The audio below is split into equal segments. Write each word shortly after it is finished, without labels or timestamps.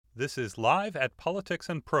This is Live at Politics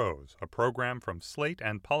and Prose, a program from Slate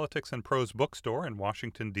and Politics and Prose bookstore in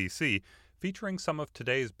Washington, D.C., featuring some of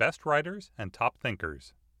today's best writers and top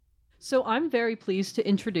thinkers. So I'm very pleased to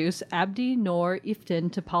introduce Abdi Noor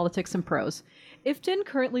Iftin to Politics and Prose. Iftin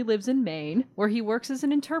currently lives in Maine, where he works as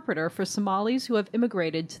an interpreter for Somalis who have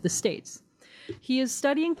immigrated to the States. He is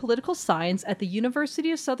studying political science at the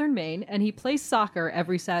University of Southern Maine, and he plays soccer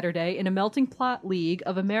every Saturday in a melting pot league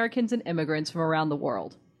of Americans and immigrants from around the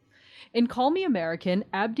world. In Call Me American,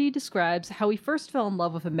 Abdi describes how he first fell in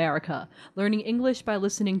love with America, learning English by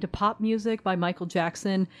listening to pop music by Michael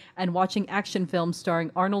Jackson and watching action films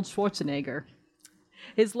starring Arnold Schwarzenegger.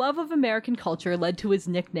 His love of American culture led to his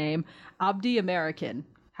nickname, Abdi American.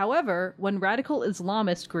 However, when radical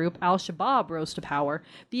Islamist group Al-Shabaab rose to power,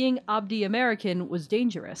 being Abdi American was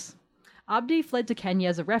dangerous. Abdi fled to Kenya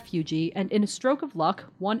as a refugee and, in a stroke of luck,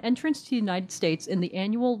 won entrance to the United States in the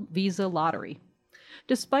annual visa lottery.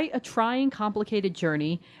 Despite a trying, complicated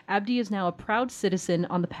journey, Abdi is now a proud citizen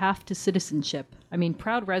on the path to citizenship.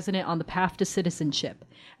 Proud resident on the path to citizenship.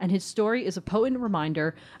 And his story is a potent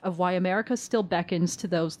reminder of why America still beckons to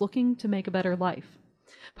those looking to make a better life.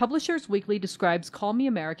 Publishers Weekly describes Call Me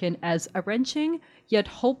American as a wrenching yet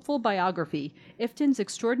hopeful biography. Iftin's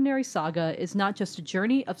extraordinary saga is not just a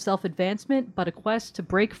journey of self-advancement, but a quest to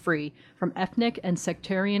break free from ethnic and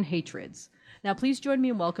sectarian hatreds. Now please join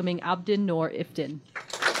me in welcoming Abdi Noor Iftin.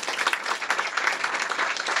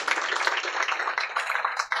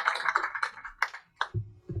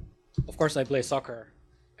 Of course I play soccer,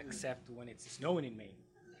 except when it's snowing in Maine.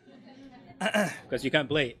 Because you can't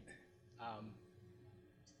play it.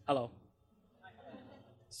 Hello.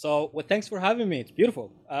 So, thanks for having me. It's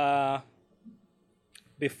beautiful.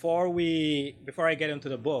 Before I get into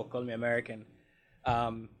the book, Call Me American,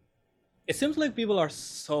 it seems like people are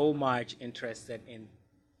so much interested in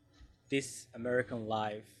this American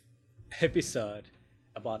Life episode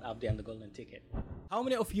about Abdi and the Golden Ticket. How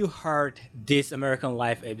many of you heard this American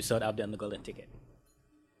Life episode, Abdi and the Golden Ticket?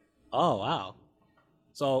 Oh, wow.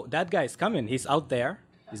 So that guy is coming. He's out there.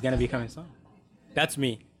 He's going to be coming soon. That's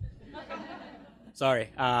me.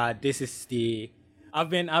 Sorry. This is I've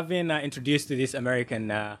been introduced to these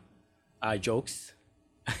American jokes.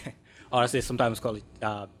 Or as they sometimes call it,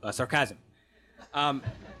 sarcasm.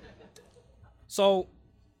 So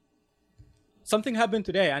something happened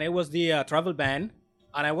today, and it was the travel ban.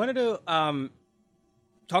 And I wanted to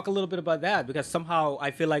talk a little bit about that because somehow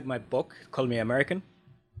I feel like my book, Call Me American,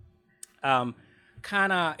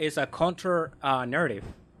 kind of is a counter narrative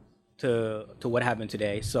to what happened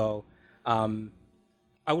today. So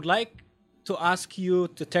I would like to ask you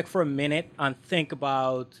to take for a minute and think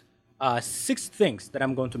about 6 things that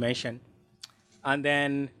I'm going to mention, and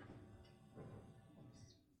then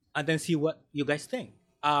see what you guys think.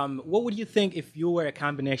 What would you think if you were a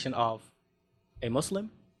combination of a Muslim,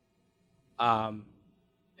 a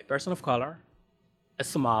person of color, a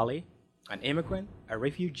Somali, an immigrant, a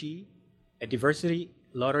refugee, a diversity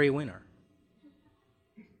lottery winner?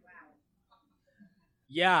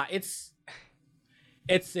 Yeah, it's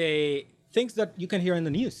a things that you can hear in the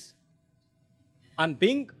news. And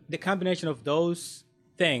being the combination of those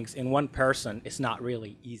things in one person is not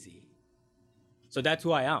really easy. So that's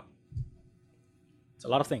who I am. It's a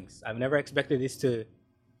lot of things. I've never expected this to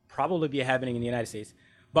probably be happening in the United States.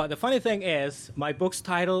 But the funny thing is, my book's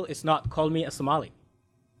title is not Call Me a Somali.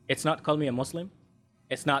 It's not Call Me a Muslim.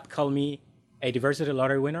 It's not Call Me a diversity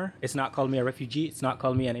lottery winner. It's not Call Me a refugee. It's not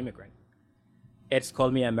Call Me an immigrant. It's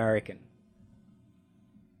Call Me American.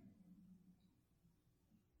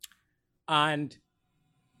 And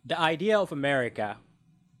the idea of America,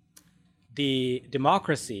 the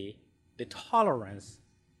democracy, the tolerance,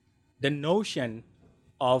 the notion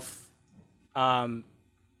of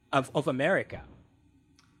America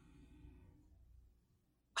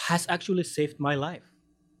has actually saved my life.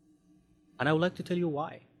 And I would like to tell you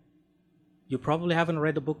why. You probably haven't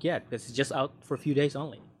read the book yet because it's just out for a few days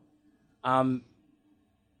only. I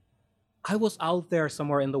was out there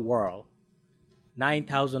somewhere in the world,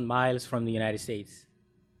 9,000 miles from the United States.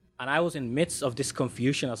 And I was in midst of this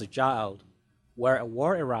confusion as a child where a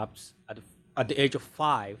war erupts at the age of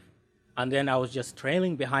 5. And then I was just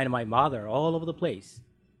trailing behind my mother all over the place.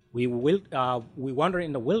 We wandered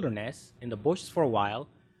in the wilderness, in the bushes for a while.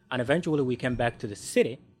 And eventually we came back to the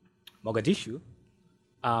city, Mogadishu.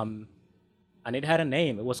 And it had a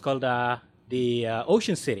name. It was called the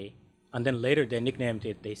Ocean City. And then later they nicknamed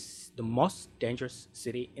it the most dangerous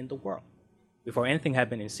city in the world before anything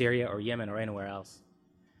happened in Syria or Yemen or anywhere else.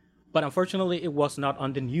 But unfortunately, it was not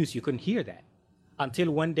on the news. You couldn't hear that until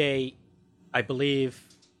one day, I believe,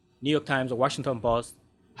 New York Times or Washington Post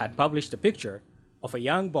had published a picture of a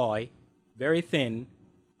young boy, very thin,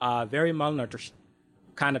 very malnourished,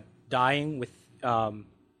 kind of dying with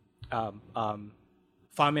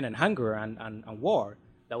famine and hunger and war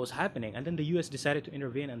that was happening. And then the U.S. decided to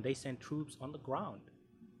intervene, and they sent troops on the ground.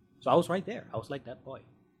 So I was right there. I was like that boy.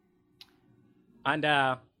 And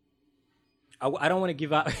I don't want to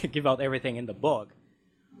give out give out everything in the book,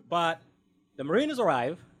 but the Marines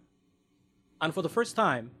arrive, and for the first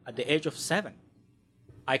time at the age of 7,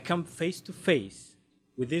 I come face to face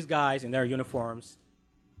with these guys in their uniforms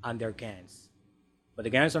and their guns. But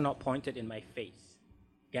the guns are not pointed in my face.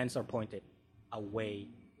 Guns are pointed away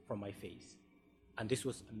from my face. And this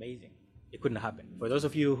was amazing. It couldn't happen. For those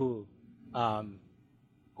of you who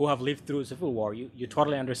have lived through Civil War, you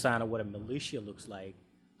totally understand what a militia looks like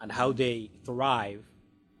and how they thrive,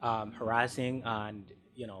 harassing and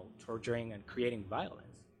torturing and creating violence.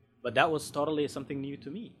 But that was totally something new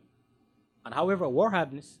to me. And however, war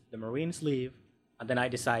happens, the Marines leave, and then I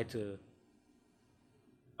decide to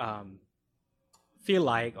feel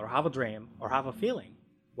like, or have a dream, or have a feeling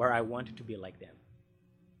where I wanted to be like them.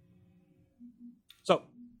 So,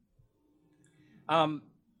 I'm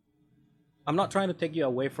not trying to take you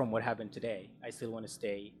away from what happened today. I still want to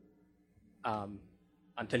stay and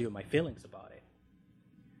tell you my feelings about it.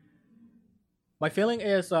 My feeling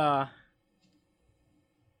is the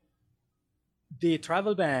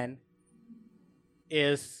travel ban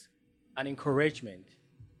is an encouragement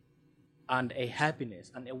and a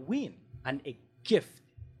happiness and a win and a gift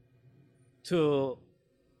to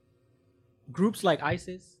groups like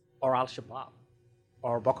ISIS or Al-Shabaab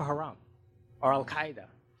or Boko Haram or Al-Qaeda.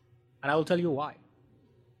 And I will tell you why.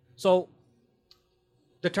 So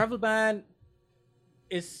the travel ban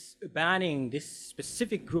is banning this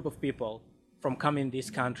specific group of people from coming these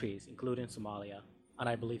countries, including Somalia, and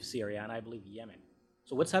I believe Syria, and I believe Yemen.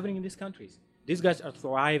 So what's happening in these countries? These guys are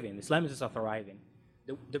thriving. Islamists are thriving.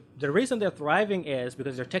 The reason they're thriving is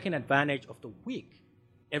because they're taking advantage of the weak.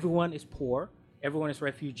 Everyone is poor. Everyone is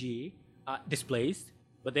refugee, displaced,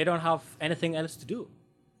 but they don't have anything else to do.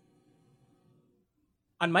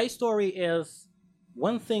 And my story is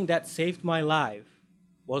one thing that saved my life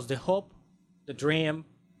was the hope, the dream,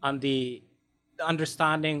 and the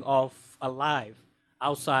understanding of a life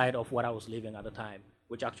outside of what I was living at the time,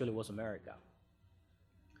 which actually was America.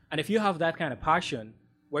 And if you have that kind of passion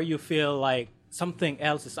where you feel like something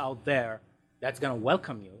else is out there that's going to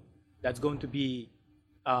welcome you, that's going to be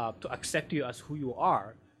to accept you as who you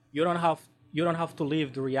are, you don't have to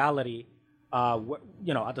live the reality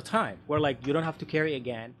at the time where like you don't have to carry a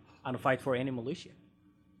gun and fight for any militia.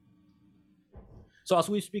 So as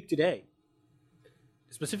we speak today,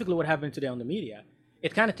 specifically what happened today on the media,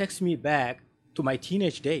 it kind of takes me back to my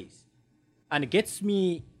teenage days, and it gets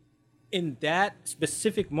me in that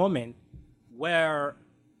specific moment where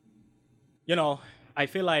I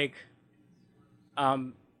feel like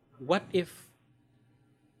what if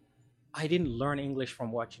I didn't learn English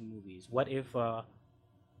from watching movies? What if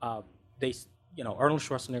Arnold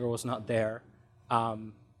Schwarzenegger was not there?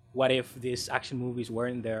 What if these action movies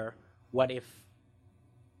weren't there? What if,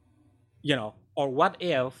 or what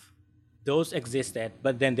if those existed,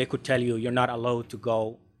 but then they could tell you you're not allowed to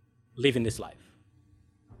go live in this life?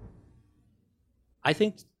 I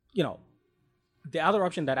think, the other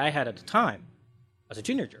option that I had at the time as a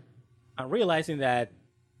teenager, I'm realizing that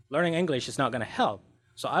learning English is not going to help.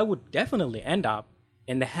 So I would definitely end up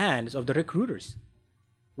in the hands of the recruiters,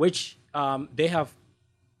 which they have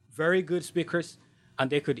very good speakers, and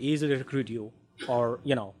they could easily recruit you or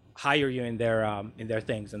hire you in their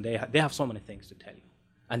things, and they have so many things to tell you,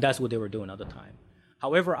 and that's what they were doing at the time.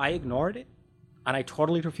 However, I ignored it, and I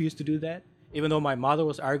totally refused to do that, even though my mother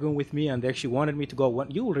was arguing with me, and she wanted me to go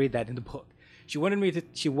you will read that in the book. She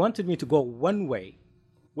wanted me to go one way,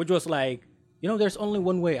 which was like, there's only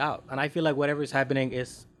one way out. And I feel like whatever is happening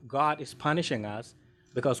is God is punishing us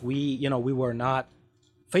because we were not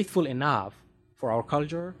faithful enough for our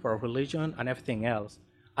culture, for our religion, and everything else.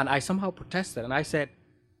 And I somehow protested, and I said,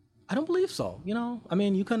 I don't believe so. I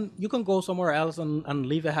mean, you can go somewhere else and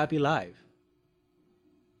live a happy life.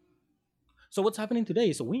 So what's happening today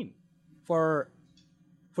is a win for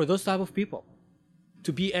those type of people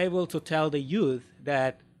to be able to tell the youth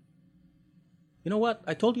that, what,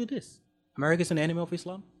 I told you this. America is an enemy of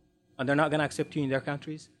Islam, and they're not going to accept you in their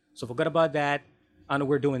countries. So forget about that, and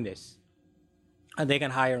we're doing this. And they can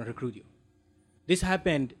hire and recruit you. This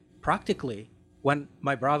happened practically when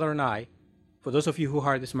my brother and I, for those of you who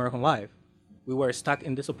heard This American Life, we were stuck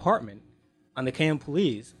in this apartment, and the Kenyan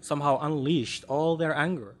police somehow unleashed all their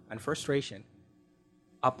anger and frustration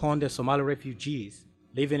upon the Somali refugees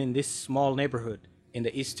living in this small neighborhood in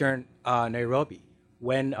the eastern Nairobi,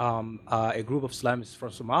 when a group of Islamists from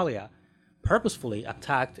Somalia purposefully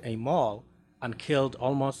attacked a mall and killed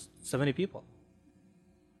almost 70 people.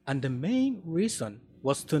 And the main reason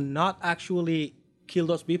was to not actually kill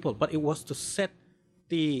those people, but it was to set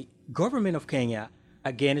the government of Kenya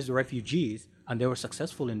against the refugees, and they were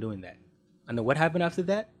successful in doing that. And then what happened after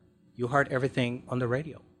that? You heard everything on the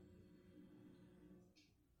radio.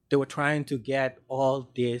 They were trying to get all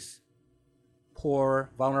these poor,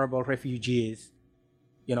 vulnerable refugees,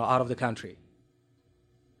 out of the country.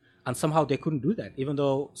 And somehow they couldn't do that, even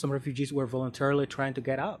though some refugees were voluntarily trying to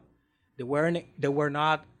get out. They were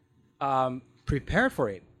not prepared for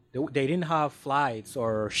it. They didn't have flights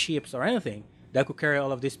or ships or anything that could carry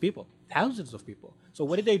all of these people, thousands of people. So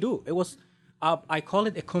what did they do? It was, I call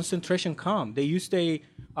it a concentration camp. They used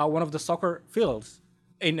one of the soccer fields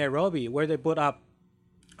in Nairobi where they put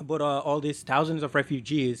all these thousands of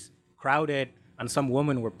refugees crowded, and some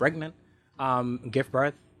women were pregnant, gave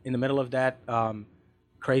birth in the middle of that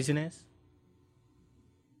craziness.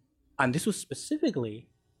 And this was specifically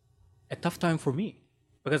a tough time for me,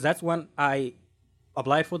 because that's when I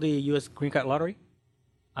applied for the U.S. green card lottery,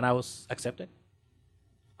 and I was accepted.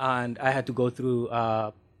 And I had to go through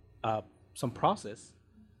some process,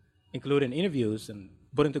 including interviews and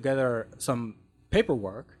putting together some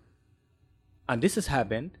paperwork. And this has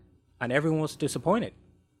happened, and everyone was disappointed.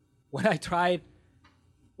 When I tried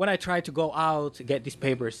to go out to get these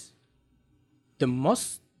papers, the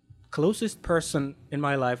most closest person in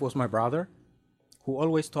my life was my brother, who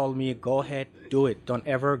always told me, go ahead, do it, don't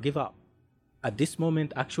ever give up. At this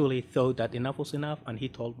moment, actually thought that enough was enough, and he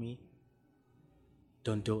told me,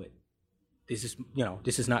 don't do it. This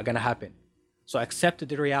is not gonna happen. So I accepted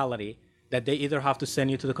the reality that they either have to send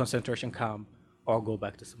you to the concentration camp or go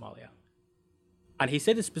back to Somalia. And he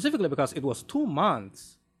said it specifically because it was 2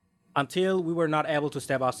 months until we were not able to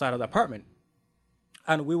step outside of the apartment.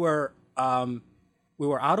 And we were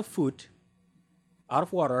out of food, out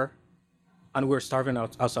of water, and we were starving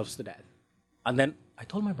ourselves to death. And then I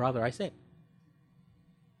told my brother, I said,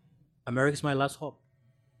 America's my last hope.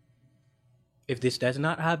 If this does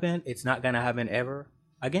not happen, it's not gonna happen ever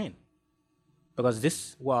again. Because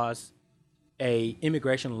this was a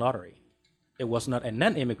immigration lottery. It was not a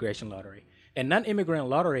non-immigration lottery. A non-immigrant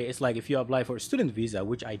lottery is like if you apply for a student visa,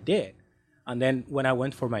 which I did. And then when I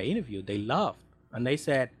went for my interview, they laughed. And they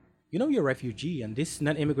said, you're a refugee, and this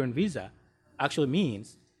non-immigrant visa actually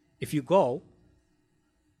means if you go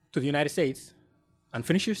to the United States and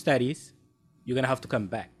finish your studies, you're gonna have to come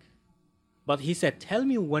back. But he said, tell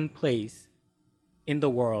me one place in the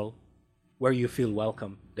world where you feel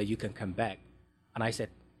welcome, that you can come back. And I said,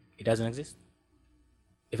 it doesn't exist.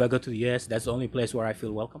 If I go to the US, that's the only place where I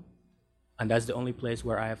feel welcome. And that's the only place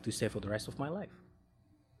where I have to stay for the rest of my life.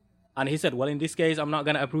 And he said, well, in this case, I'm not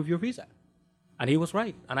gonna approve your visa. And he was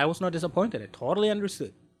right, and I was not disappointed. I totally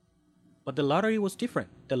understood. But the lottery was different.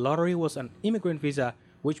 The lottery was an immigrant visa,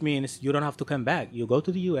 which means you don't have to come back. You go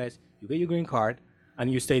to the US, you get your green card,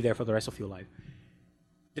 and you stay there for the rest of your life.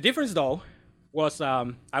 The difference, though, was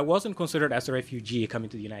I wasn't considered as a refugee coming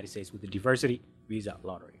to the United States with the diversity visa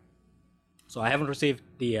lottery. So I haven't received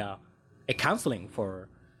a counseling for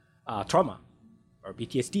trauma or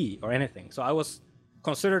PTSD or anything. So I was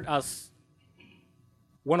considered as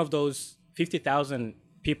one of those 50,000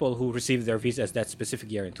 people who received their visas that specific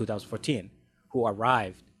year in 2014, who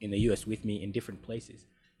arrived in the US with me in different places,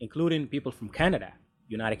 including people from Canada,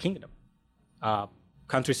 United Kingdom,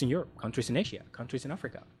 countries in Europe, countries in Asia, countries in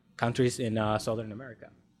Africa, countries in Southern America.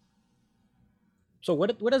 So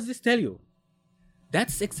what does this tell you?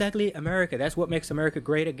 That's exactly America. That's what makes America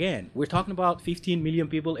great again. We're talking about 15 million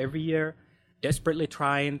people every year desperately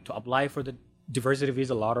trying to apply for the diversity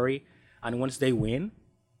visa lottery. And once they win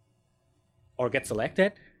or get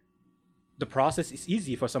selected, the process is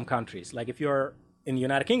easy for some countries. Like if you're in the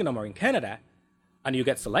United Kingdom or in Canada and you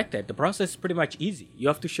get selected, the process is pretty much easy. You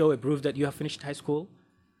have to show a proof that you have finished high school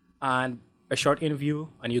and a short interview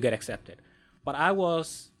and you get accepted. But I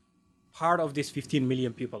was part of these 15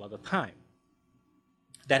 million people at the time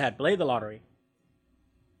that had played the lottery,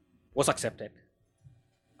 was accepted,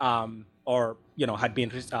 or had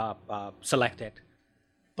been selected.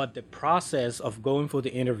 But the process of going for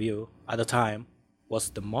the interview at the time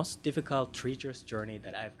was the most difficult, treacherous journey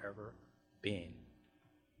that I've ever been.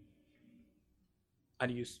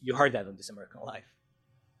 And you heard that on This American Life.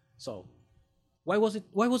 So why was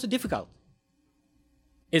it difficult?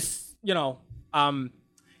 It's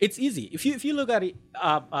it's easy. If you look at it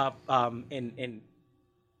in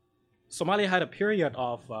Somalia had a period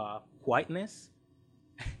of whiteness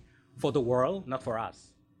for the world, not for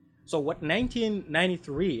us. So what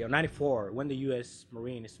 1993 or 94, when the U.S.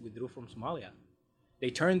 Marines withdrew from Somalia, they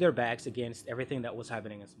turned their backs against everything that was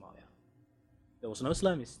happening in Somalia. There was no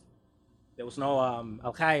Islamists. There was no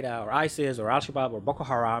Al-Qaeda or ISIS or Al-Shabaab or Boko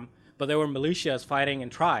Haram, but there were militias fighting in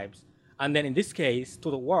tribes. And then in this case, to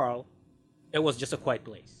the world, it was just a quiet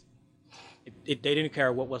place. They didn't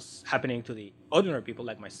care what was happening to the ordinary people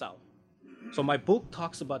like myself. So my book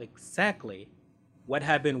talks about exactly what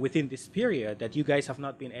happened within this period that you guys have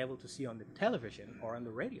not been able to see on the television or on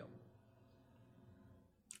the radio.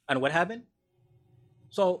 And what happened?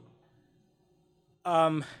 So,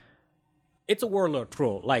 it's a warlord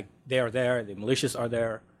rule. Like, they are there, the militias are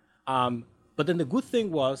there. But then the good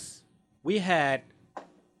thing was we had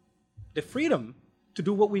the freedom to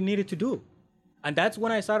do what we needed to do. And that's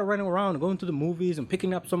when I started running around, going to the movies and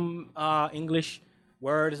picking up some English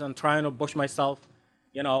words and trying to push myself,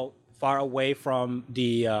 far away from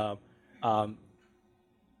the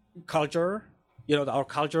culture. Our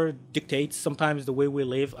culture dictates sometimes the way we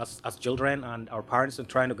live as children, and our parents are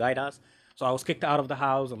trying to guide us. So I was kicked out of the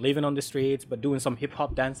house and living on the streets, but doing some hip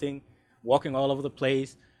hop dancing, walking all over the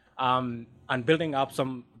place, and building up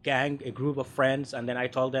some gang, a group of friends. And then I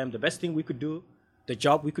told them the best thing we could do, the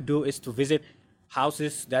job we could do, is to visit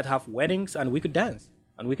houses that have weddings, and we could dance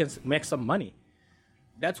and we can make some money.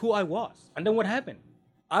 That's who I was. And then what happened?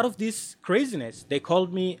 Out of this craziness, they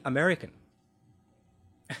called me American.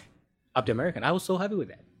 Abdi American. I was so happy with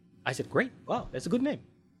that. I said, great, wow, that's a good name.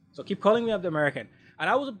 So keep calling me Abdi American. And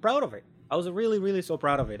I was proud of it. I was really, really so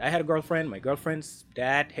proud of it. I had a girlfriend. My girlfriend's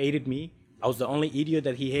dad hated me. I was the only idiot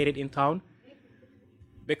that he hated in town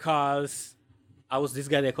because I was this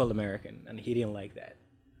guy they called American, and he didn't like that.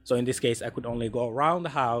 So in this case, I could only go around the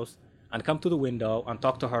house and come to the window and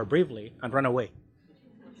talk to her briefly and run away.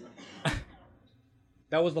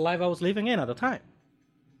 That was the life I was living in at the time.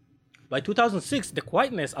 By 2006, the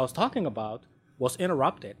quietness I was talking about was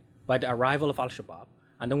interrupted by the arrival of Al-Shabaab.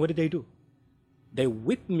 And then what did they do? They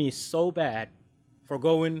whipped me so bad for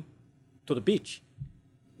going to the beach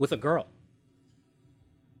with a girl.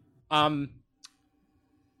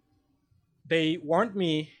 They warned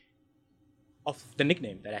me of the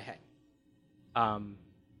nickname that I had.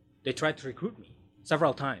 They tried to recruit me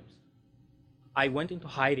several times. I went into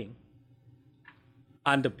hiding.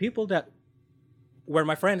 And the people that were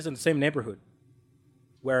my friends in the same neighborhood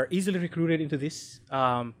were easily recruited into this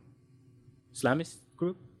Islamist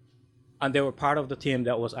group. And they were part of the team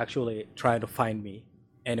that was actually trying to find me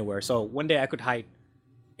anywhere. So one day I could hide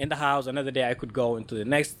in the house, another day I could go into the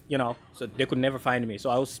next, so they could never find me. So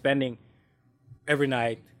I was spending every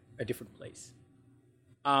night a different place.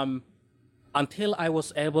 Until I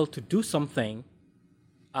was able to do something,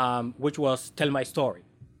 which was tell my story.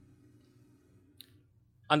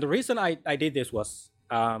 And the reason I did this was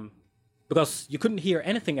because you couldn't hear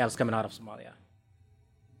anything else coming out of Somalia.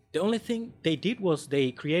 The only thing they did was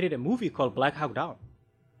they created a movie called Black Hawk Down,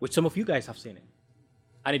 which some of you guys have seen it.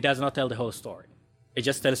 And it does not tell the whole story. It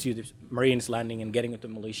just tells you the Marines landing and getting into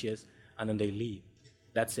militias, and then they leave.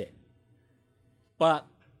 That's it. But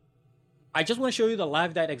I just want to show you the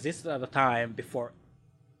life that existed at the time before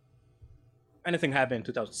anything happened in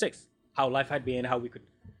 2006. How life had been, how we could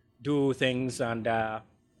do things, and out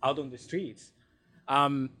on the streets.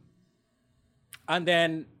 And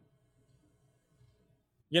then,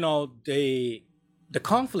 the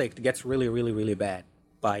conflict gets really, really, really bad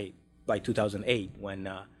by 2008 when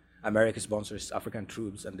America sponsors African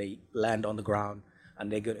troops and they land on the ground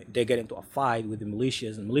and they get into a fight with the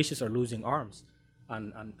militias, and militias are losing arms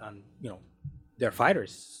and their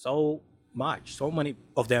fighters so many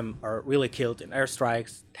of them are really killed in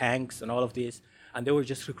airstrikes, tanks, and all of this, and they were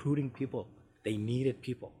just recruiting people. They needed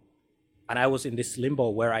people. And I was in this limbo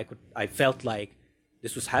where I felt like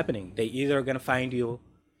this was happening. They either gonna find you,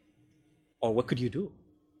 or what could you do?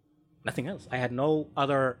 Nothing else. I had no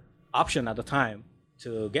other option at the time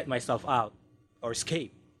to get myself out or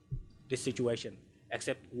escape this situation,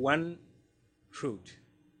 except one route,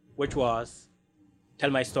 which was tell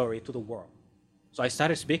my story to the world. So I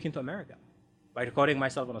started speaking to America by recording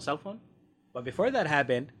myself on a cell phone. But before that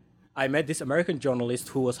happened, I met this American journalist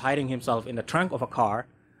who was hiding himself in the trunk of a car,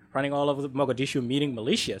 running all over Mogadishu, meeting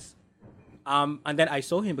militias. And then I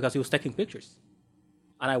saw him because he was taking pictures.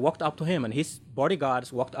 And I walked up to him, and his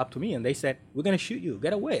bodyguards walked up to me, and they said, "We're going to shoot you.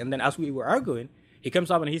 Get away." And then as we were arguing, he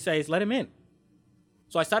comes up and he says, "Let him in."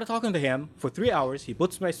 So I started talking to him for 3 hours. He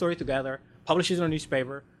puts my story together, publishes it in a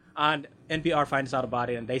newspaper, and NPR finds out about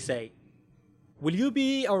it, and they say, "Will you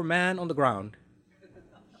be our man on the ground?"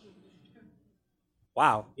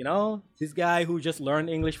 Wow, this guy who just learned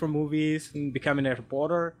English from movies and becoming a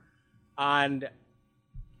reporter. And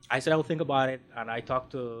I said, I will think about it. And I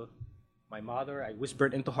talked to my mother. I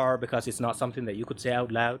whispered into her because it's not something that you could say out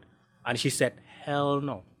loud. And she said, hell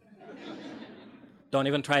no. Don't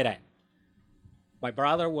even try that. My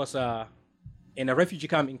brother was in a refugee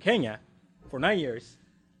camp in Kenya for 9 years.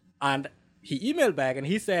 And he emailed back and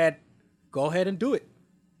he said, go ahead and do it.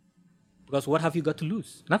 Because what have you got to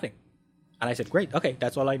lose? Nothing. And I said, great, okay,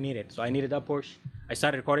 that's all I needed. So I needed that push. I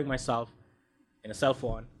started recording myself in a cell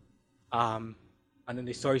phone. And then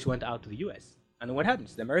the stories went out to the US. And then what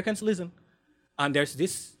happens? The Americans listen. And there's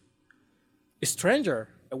this stranger,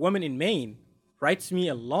 a woman in Maine, writes me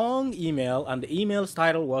a long email. And the email's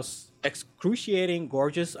title was excruciating,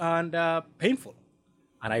 gorgeous, and painful.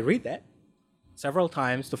 And I read that several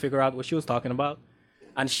times to figure out what she was talking about.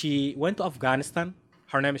 And she went to Afghanistan.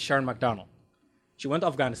 Her name is Sharon McDonald. She went to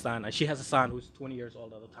Afghanistan, and she has a son who's 20 years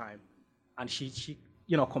old at the time. And she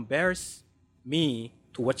compares me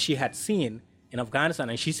to what she had seen in Afghanistan.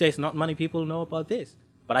 And she says, not many people know about this,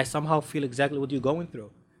 but I somehow feel exactly what you're going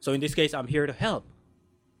through. So in this case, I'm here to help.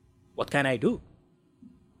 What can I do?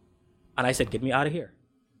 And I said, get me out of here.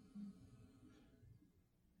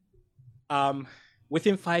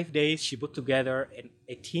 Within 5 days, she put together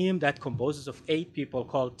a team that composes of 8 people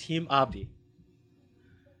called Team Abdi.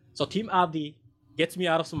 So Team Abdi gets me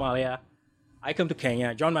out of Somalia. I come to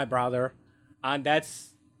Kenya, join my brother, and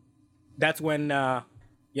that's when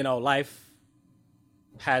life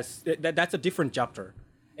has that's a different chapter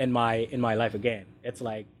in my life again. It's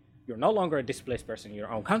like you're no longer a displaced person in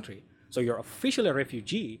your own country, so you're officially a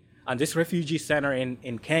refugee. And this refugee center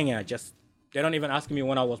in Kenya, they don't even ask me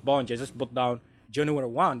when I was born. They just put down January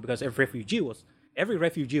 1 because every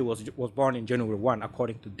refugee was born in January 1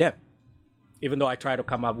 according to them. Even though I tried to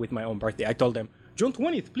come up with my own birthday, I told them June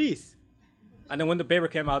 20th, please. And then when the paper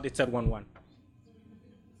came out, it said 1/1.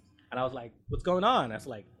 And I was like, what's going on? I was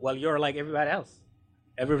like, well, you're like everybody else.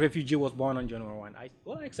 Every refugee was born on January 1. I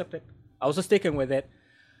accept it. I was just sticking with it.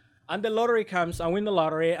 And the lottery comes. I win the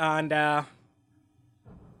lottery, and I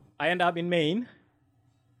end up in Maine.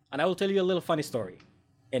 And I will tell you a little funny story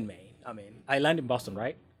in Maine. I mean, I land in Boston,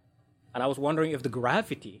 right? And I was wondering if the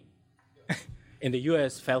gravity in the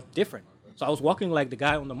US felt different. So I was walking like the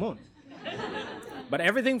guy on the moon. But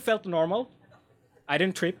everything felt normal. I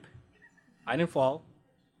didn't trip. I didn't fall.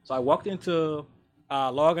 So I walked into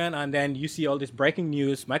Logan, and then you see all this breaking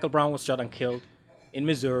news. Michael Brown was shot and killed in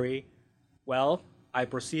Missouri. Well, I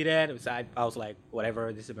proceeded. I was like,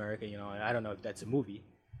 whatever, this is America, I don't know if that's a movie.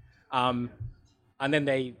 And then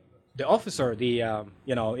the officer,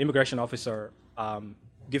 immigration officer,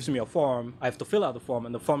 gives me a form. I have to fill out the form,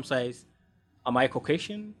 and the form says, am I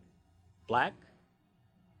Caucasian, Black?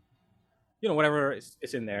 Whatever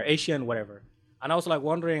is in there, Asian, whatever. And I was like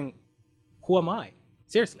wondering, who am I?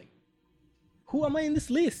 Seriously. Who am I in this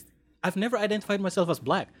list? I've never identified myself as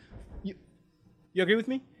Black. You agree with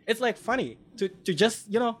me? It's like funny to just,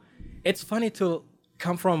 it's funny to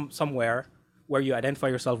come from somewhere where you identify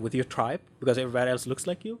yourself with your tribe because everybody else looks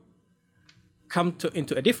like you. Come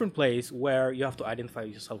into a different place where you have to identify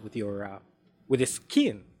yourself with with the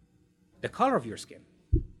skin, the color of your skin.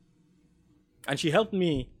 And she helped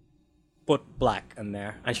me put Black in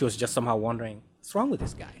there, and she was just somehow wondering, what's wrong with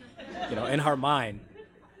this guy? In her mind.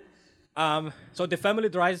 So the family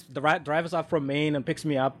drives us up from Maine and picks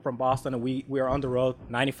me up from Boston, and we are on the road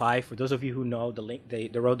 95. For those of you who know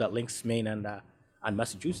the road that links Maine and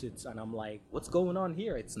Massachusetts, and I'm like, what's going on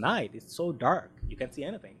here? It's night. It's so dark. You can't see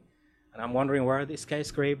anything. And I'm wondering, where are these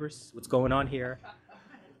skyscrapers? What's going on here?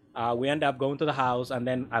 We end up going to the house, and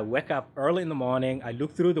then I wake up early in the morning. I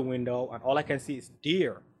look through the window, and all I can see is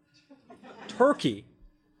deer, turkey,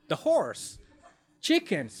 the horse,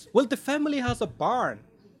 chickens. Well, the family has a barn,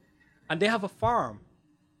 and they have a farm.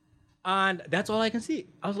 And that's all I can see.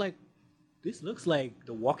 I was like, this looks like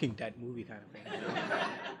the Walking Dead movie kind of thing.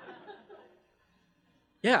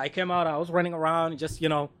 Yeah, I came out, I was running around, just,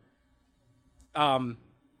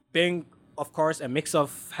 being, of course, a mix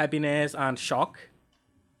of happiness and shock.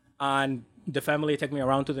 And the family take me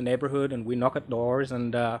around to the neighborhood, and we knock at doors,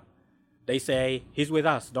 and they say, he's with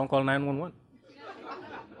us, don't call 911.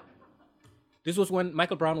 This was when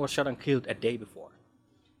Michael Brown was shot and killed a day before.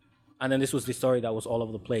 And then this was the story that was all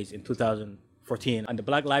over the place in 2014. And the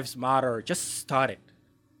Black Lives Matter just started,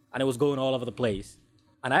 and it was going all over the place.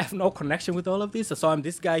 And I have no connection with all of this. So I'm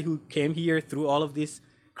this guy who came here through all of this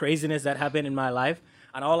craziness that happened in my life,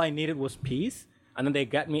 and all I needed was peace. And then they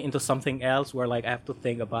got me into something else where I have to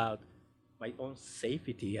think about my own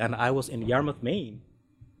safety. And I was in Yarmouth, Maine.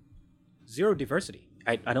 Zero diversity.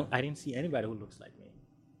 I didn't see anybody who looks like me.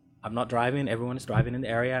 I'm not driving. Everyone is driving in the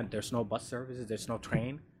area, and there's no bus services. There's no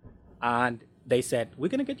train. And they said, we're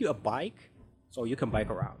going to get you a bike so you can bike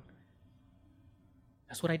around.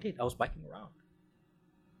 That's what I did. I was biking around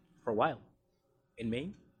for a while in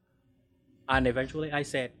Maine. And eventually I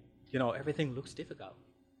said, everything looks difficult.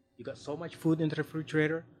 You got so much food in the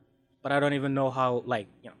refrigerator, but I don't even know how,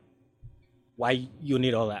 why you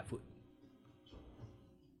need all that food.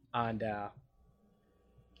 And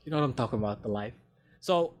you know what I'm talking about, the life.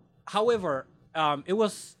 So, however, it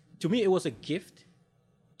was, to me, it was a gift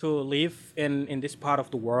to live in this part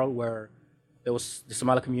of the world where there was the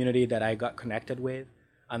Somali community that I got connected with,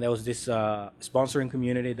 and there was this sponsoring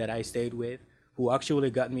community that I stayed with, who actually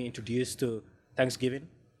got me introduced to Thanksgiving,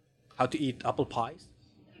 how to eat apple pies,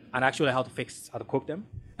 and actually how to cook them,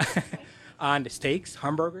 and steaks,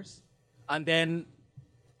 hamburgers, and then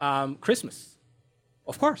Christmas.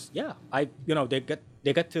 Of course, yeah.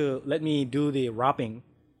 They got to let me do the wrapping.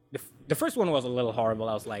 The first one was a little horrible.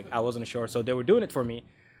 I wasn't sure, so they were doing it for me,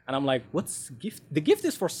 and I'm like, what's gift? The gift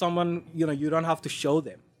is for someone you don't have to show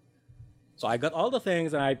them. So I got all the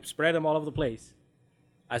things and I spread them all over the place.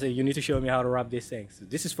 I said, you need to show me how to wrap these things.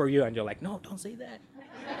 This is for you, and you're like, no, don't say that.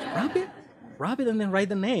 Wrap it, and then write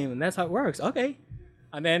the name, and that's how it works. Okay,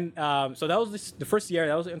 and then so that was the first year.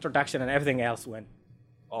 That was the introduction, and everything else went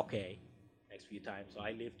okay. Next few times, so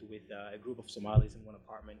I lived with a group of Somalis in one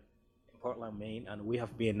apartment in Portland, Maine, and we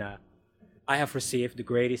have been. I have received the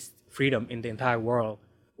greatest freedom in the entire world,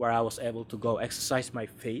 where I was able to go exercise my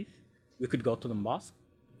faith. We could go to the mosque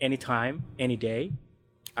anytime, any day,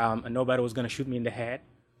 and nobody was going to shoot me in the head,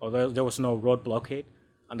 or there was no road blockade,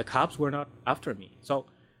 and the cops were not after me. So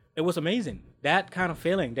it was amazing. That kind of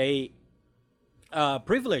feeling,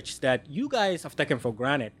 privilege that you guys have taken for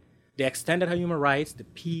granted, the extended human rights, the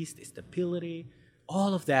peace, the stability,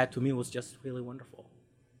 all of that to me was just really wonderful.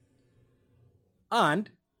 And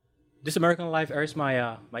This American Life airs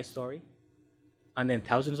my story, and then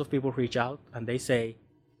thousands of people reach out and they say,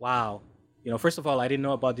 wow, first of all, I didn't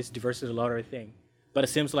know about this diversity lottery thing, but it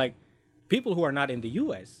seems like people who are not in the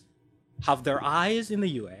US have their eyes in the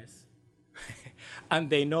US and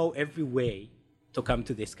they know every way to come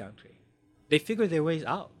to this country. They figure their ways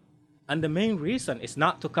out. And the main reason is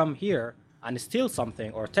not to come here and steal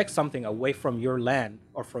something or take something away from your land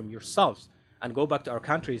or from yourselves and go back to our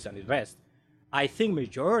countries and invest. I think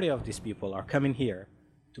majority of these people are coming here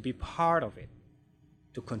to be part of it,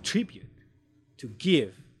 to contribute, to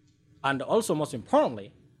give, and also most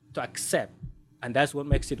importantly, to accept. And that's what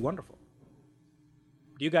makes it wonderful.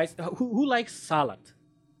 Do you guys, who likes salad?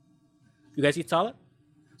 You guys eat salad?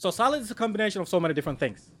 So salad is a combination of so many different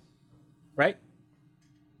things, right?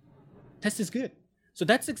 Taste is good. So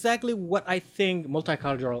that's exactly what I think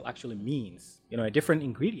multicultural actually means. A different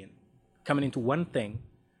ingredient coming into one thing,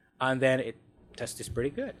 and then it tastes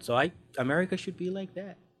pretty good. So America should be like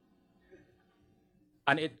that.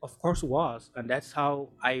 And it, of course, was. And that's how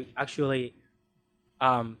I actually,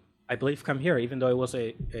 I believe, come here, even though it was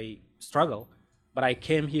a struggle. But I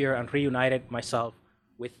came here and reunited myself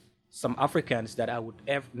with some Africans that I would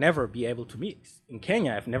never be able to meet. In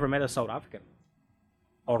Kenya, I've never met a South African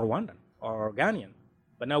or Rwandan or Ghanaian.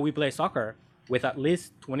 But now we play soccer with at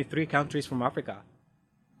least 23 countries from Africa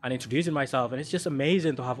and introducing myself. And it's just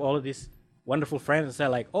amazing to have all of these wonderful friends and say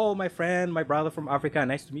like, oh, my friend, my brother from Africa,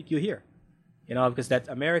 nice to meet you here. Because that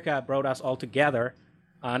America brought us all together.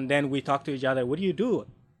 And then we talk to each other, what do you do?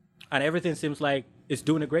 And everything seems like it's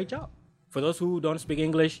doing a great job. For those who don't speak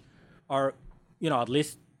English, or, at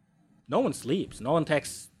least no one sleeps. No one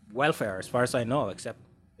takes welfare, as far as I know, except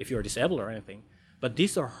if you're disabled or anything. But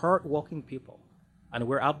these are hard-working people. And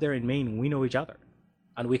we're out there in Maine, and we know each other.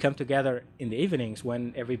 And we come together in the evenings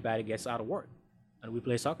when everybody gets out of work. And we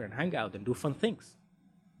play soccer and hang out and do fun things.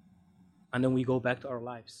 And then we go back to our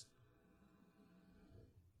lives.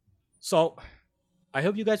 So I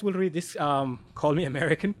hope you guys will read this, Call Me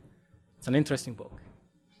American. It's an interesting book.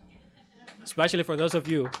 Especially for those of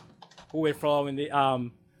you who were following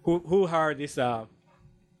who heard this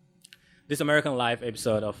American Life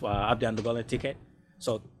episode of Abdi and the Golden Ticket.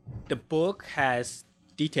 So the book has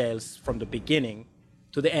details from the beginning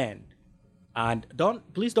to the end. And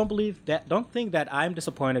please don't believe that, don't think that I'm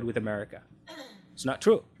disappointed with America. It's not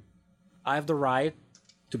true. I have the right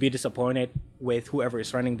to be disappointed with whoever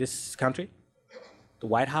is running this country, the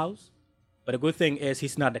White House. But the good thing is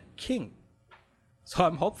he's not the king. So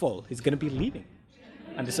I'm hopeful he's going to be leaving.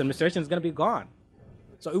 And this administration is going to be gone.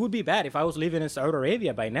 So it would be bad if I was living in Saudi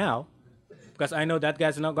Arabia by now, because I know that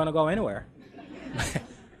guy's not going to go anywhere.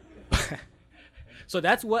 So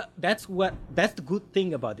that's the good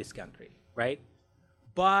thing about this country, right?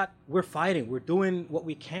 But we're fighting. We're doing what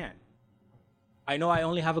we can. I know I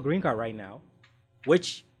only have a green card right now,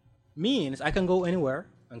 which means I can go anywhere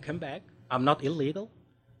and come back. I'm not illegal,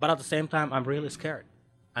 but at the same time, I'm really scared.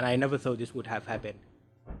 And I never thought this would have happened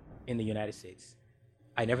in the United States.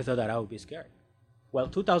 I never thought that I would be scared. Well,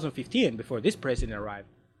 2015, before this president arrived,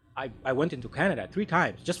 I went into Canada 3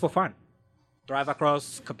 times just for fun. Drive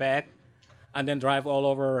across Quebec, and then drive all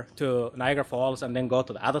over to Niagara Falls, and then go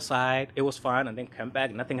to the other side. It was fun, and then come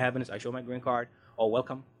back. Nothing happens. I show my green card. Oh,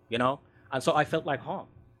 welcome, And so I felt like home.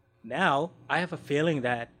 Now I have a feeling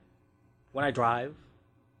that when I drive,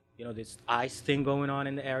 this ice thing going on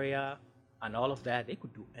in the area, and all of that, they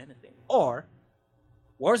could do anything. Or,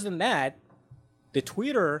 worse than that, the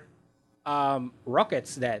Twitter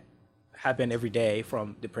rockets that happen every day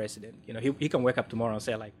from the president. He can wake up tomorrow and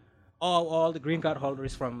say like, "Oh, all the green card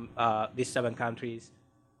holders from these 7 countries,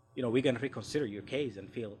 we can reconsider your case and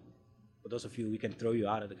feel, for those of you, we can throw you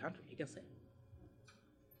out of the country." He can say.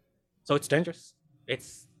 So it's dangerous.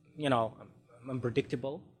 It's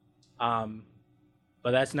unpredictable.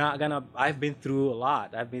 But that's not gonna. I've been through a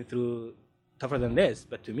lot. I've been through tougher than this.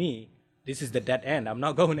 But to me, this is the dead end. I'm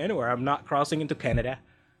not going anywhere. I'm not crossing into Canada.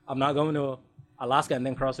 I'm not going to Alaska and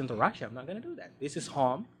then cross into Russia. I'm not going to do that. This is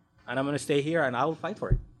home, and I'm going to stay here, and I will fight for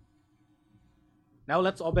it. Now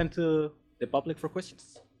let's open to the public for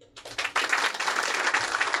questions.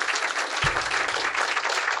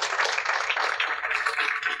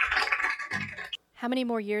 How many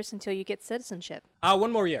more years until you get citizenship?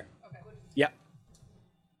 1 more year. Okay. Yeah.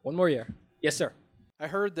 1 more year. Yes, sir. I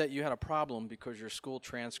heard that you had a problem because your school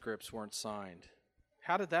transcripts weren't signed.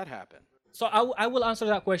 How did that happen? So I will answer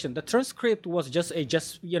that question. The transcript was they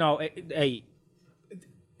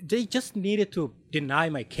just needed to deny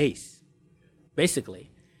my case, basically.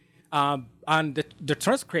 And the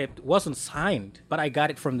transcript wasn't signed, but I got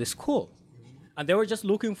it from the school. And they were just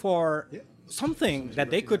looking for something that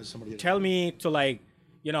they could tell me to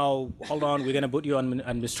hold on, we're going to put you on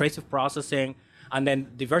administrative processing. And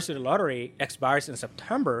then diversity lottery expires in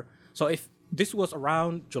September. So if this was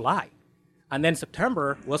around July, and then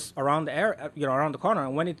September was around around the corner,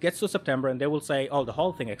 and when it gets to September, and they will say, "Oh, the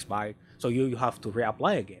whole thing expired, so you have to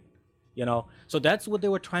reapply again," So that's what they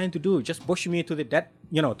were trying to do, just push me to the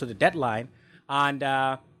deadline, and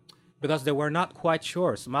because they were not quite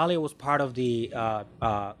sure. Somalia was part of the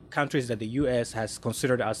countries that the U.S. has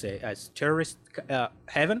considered as terrorist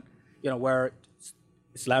haven, where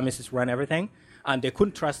Islamists run everything. And they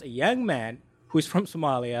couldn't trust a young man who is from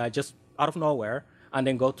Somalia just out of nowhere and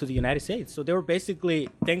then go to the United States. So they were basically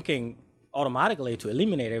thinking automatically to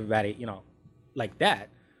eliminate everybody, like that,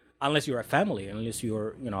 unless you're a family, unless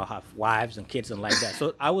you're, have wives and kids and like that.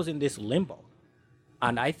 So I was in this limbo.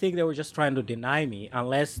 And I think they were just trying to deny me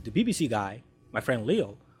unless the BBC guy, my friend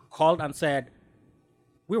Leo, called and said,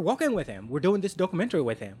 "We're working with him. We're doing this documentary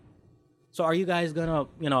with him. So are you guys gonna,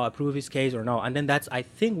 approve his case or no?" And then that's, I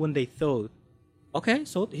think, when they thought, okay,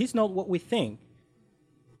 so he's not what we think,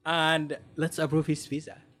 and let's approve his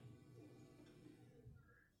visa.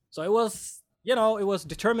 So it was, it was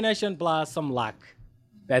determination plus some luck.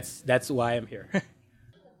 That's why I'm here.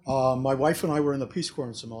 My wife and I were in the Peace Corps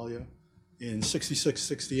in Somalia in 66,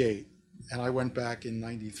 68, and I went back in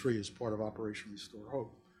 93 as part of Operation Restore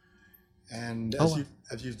Hope. And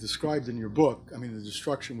as you've described in your book, I mean, the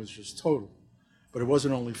destruction was just total. But it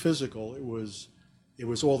wasn't only physical, it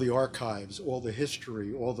was all the archives, all the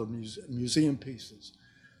history, all the museum pieces.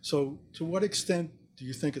 So to what extent do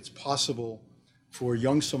you think it's possible for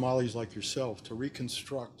young Somalis like yourself to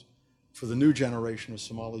reconstruct for the new generation of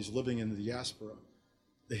Somalis living in the diaspora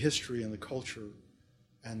the history and the culture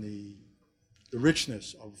and the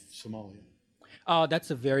richness of Somalia? Oh, that's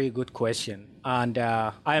a very good question. And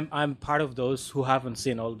I'm part of those who haven't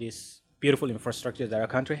seen all these beautiful infrastructure that our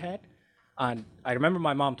country had. And I remember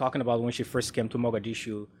my mom talking about when she first came to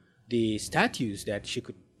Mogadishu, the statues that she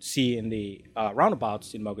could see in the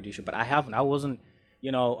roundabouts in Mogadishu. But I wasn't,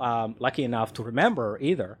 lucky enough to remember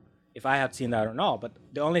either if I had seen that or not. But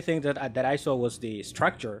the only thing that I saw was the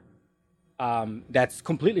structure that's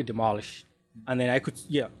completely demolished. And then I could,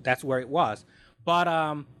 that's where it was. But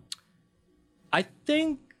I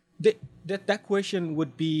think that question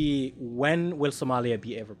would be, when will Somalia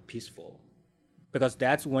be ever peaceful? Because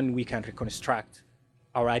that's when we can reconstruct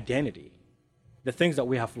our identity, the things that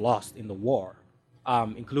we have lost in the war,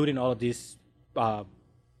 including all of these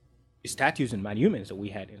statues and monuments that we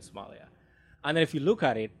had in Somalia. And then if you look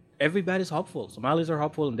at it, everybody's hopeful. Somalis are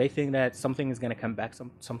hopeful, and they think that something is going to come back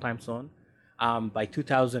sometime soon. By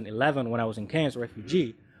 2011, when I was in Kenya as a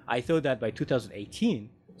refugee, I thought that by 2018,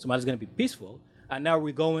 Somalia is going to be peaceful. And now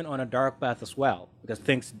we're going on a dark path as well, because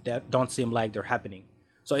things don't seem like they're happening.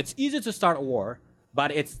 So it's easy to start a war,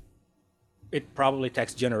 but it probably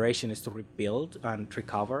takes generations to rebuild and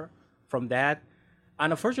recover from that.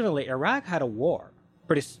 And unfortunately, Iraq had a war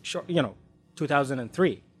pretty short,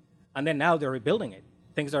 2003. And then now they're rebuilding it.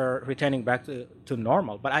 things are returning back to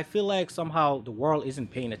normal. But I feel like somehow the world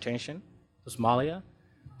isn't paying attention to Somalia.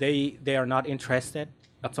 They are not interested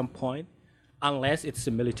at some point, unless it's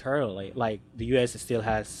militarily. Like the U.S. still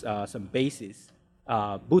has some bases,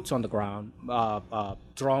 boots on the ground,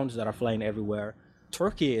 drones that are flying everywhere.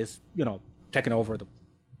 Turkey is, taking over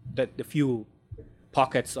the few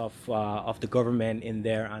pockets of the government in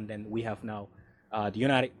there, and then we have now the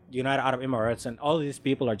United Arab Emirates, and all of these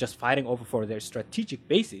people are just fighting over for their strategic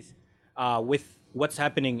bases with what's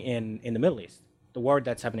happening in the Middle East, the war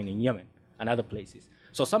that's happening in Yemen and other places.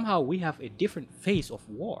 So somehow we have a different phase of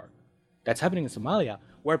war that's happening in Somalia,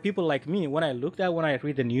 where people like me, when I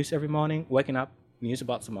read the news every morning, waking up, news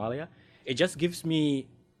about Somalia, it just gives me,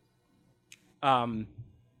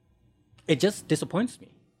 it just disappoints me.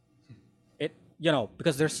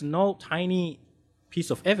 Because there's no tiny piece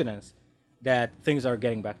of evidence that things are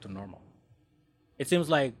getting back to normal. It seems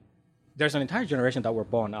like there's an entire generation that were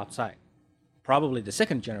born outside, probably the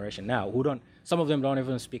second generation now, some of them don't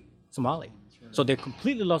even speak Somali. So they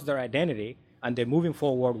completely lost their identity, and they're moving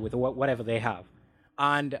forward with whatever they have.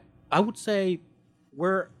 And I would say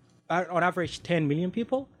we're on average 10 million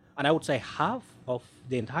people, and I would say half of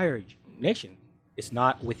the entire nation is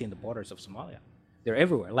not within the borders of Somalia. They're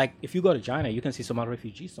everywhere. Like if you go to China, you can see Somali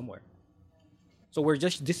refugees somewhere. So we're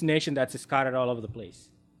just this nation that's scattered all over the place.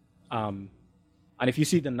 And if you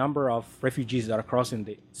see the number of refugees that are crossing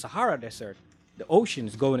the Sahara Desert, the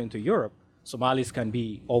oceans going into Europe, Somalis can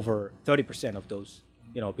be over 30% of those,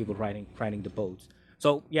 people riding the boats.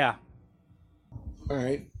 So yeah. All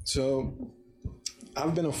right. So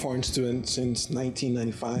I've been a foreign student since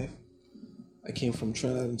 1995. I came from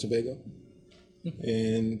Trinidad and Tobago,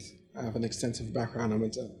 and I have an extensive background. I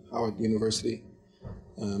went to Howard University.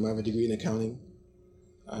 I have a degree in accounting.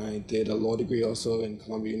 I did a law degree also in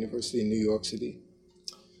Columbia University in New York City.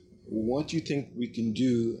 What do you think we can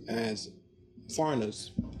do as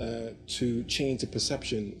foreigners to change the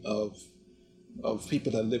perception of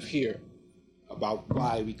people that live here about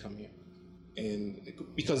why we come here? And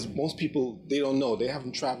because most people, they don't know, they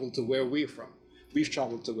haven't traveled to where we're from. We've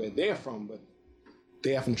traveled to where they're from, but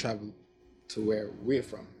they haven't traveled to where we're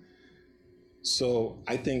from. So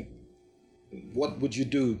I think, what would you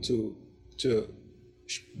do to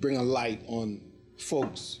bring a light on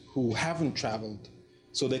folks who haven't traveled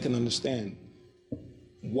so they can understand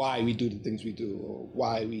why we do the things we do, or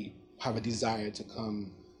why we have a desire to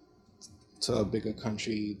come to a bigger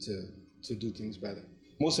country to do things better?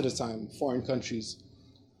 Most of the time, foreign countries,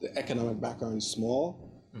 the economic background is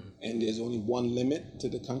small, and there's only one limit to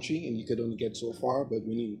the country, and you could only get so far. But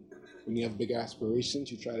when you have bigger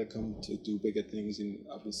aspirations, you try to come to do bigger things, and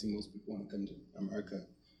obviously most people want to come to America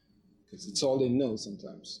because it's all they know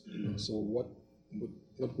sometimes. So what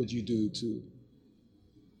would you do to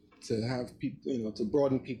have people, to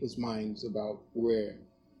broaden people's minds about where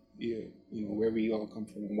we all come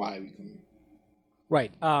from and why we come here?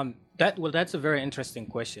 Right. That's a very interesting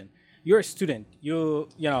question. You're a student.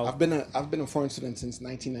 I've been a foreign student since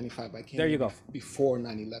 1995. I came there you go. Before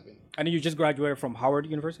 9/11. And you just graduated from Howard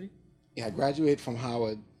University? Yeah, I graduated from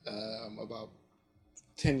Howard about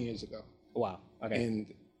 10 years ago. Wow. Okay.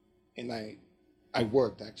 And I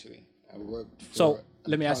worked actually. So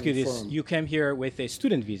let me ask you this: you came here with a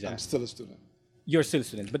student visa? I'm still a student. You're still a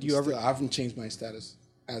student, but I haven't changed my status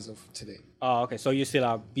as of today. Oh, okay. So you still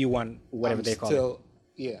are B1, whatever they call it.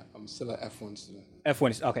 Yeah, I'm still an F1 student.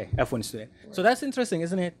 F1 student. Right. So that's interesting,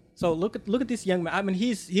 isn't it? So look at this young man. I mean,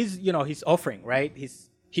 he's offering, right?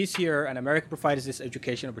 He's here, and America provides this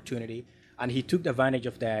education opportunity, and he took advantage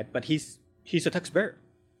of that. But he's a taxpayer.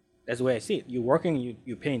 That's the way I see it. You're working,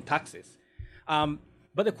 you're paying taxes.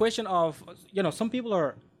 But the question of, some people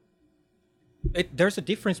are. There's a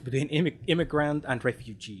difference between immigrant and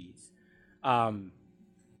refugees.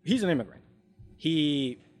 He's an immigrant.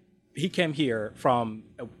 He came here from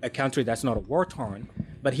a country that's not a war-torn,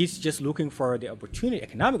 but he's just looking for the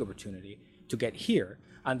economic opportunity to get here.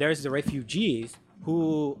 And there's the refugees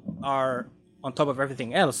who are, on top of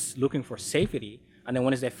everything else, looking for safety. And then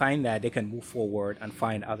once they find that, they can move forward and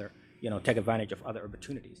find other, take advantage of other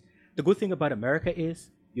opportunities. The good thing about America is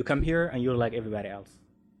you come here and you're like everybody else.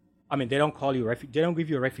 I mean, they don't call you they don't give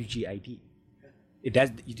you a refugee ID.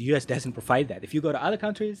 The U.S. doesn't provide that. If you go to other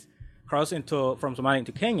countries, cross from Somalia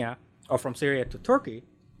into Kenya, or from Syria to Turkey,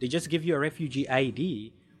 they just give you a refugee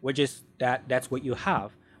ID, which is that's what you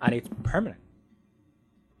have, and it's permanent.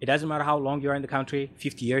 It doesn't matter how long you're in the country,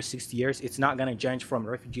 50 years, 60 years, it's not going to change from a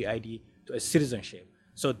refugee ID to a citizenship.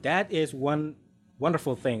 So that is one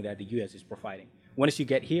wonderful thing that the U.S. is providing. Once you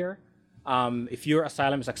get here, if your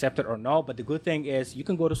asylum is accepted or no, but the good thing is you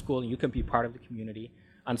can go to school and you can be part of the community,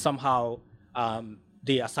 and somehow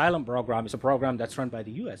the asylum program is a program that's run by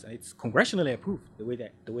the U.S. and it's congressionally approved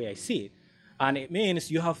the way I see it, and it means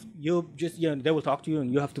they will talk to you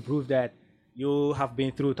and you have to prove that you have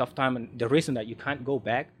been through a tough time, and the reason that you can't go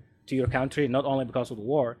back to your country not only because of the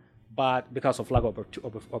war but because of lack of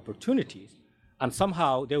opportunities, and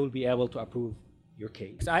somehow they will be able to approve your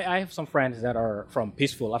case. I have some friends that are from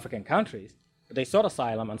peaceful African countries. They sought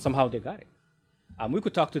asylum and somehow they got it. We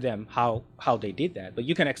could talk to them how they did that, but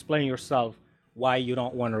you can explain yourself why you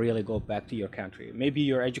don't want to really go back to your country. Maybe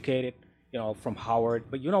you're educated, from Howard,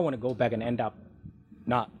 but you don't want to go back and end up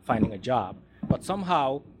not finding a job.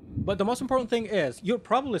 But the most important thing is you're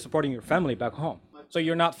probably supporting your family back home. So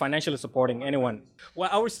you're not financially supporting anyone. Well,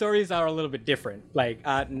 our stories are a little bit different. Like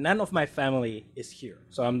none of my family is here,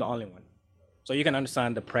 so I'm the only one. So you can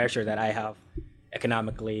understand the pressure that I have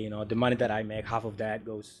economically. The money that I make, half of that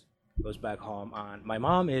goes back home. And my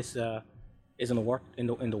mom is in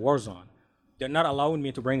the war zone. They're not allowing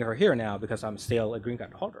me to bring her here now because I'm still a green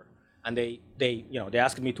card holder. And they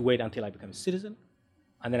asked me to wait until I become a citizen,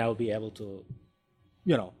 and then I will be able to,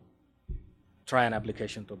 file an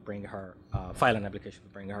application to bring her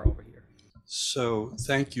over here. So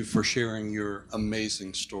thank you for sharing your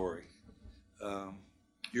amazing story.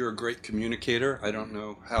 You're a great communicator. I don't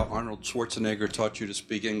know how Arnold Schwarzenegger taught you to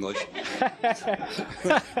speak English,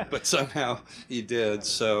 but somehow he did.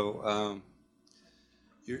 So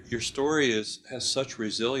your story has such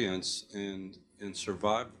resilience and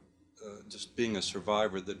just being a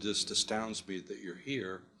survivor that just astounds me that you're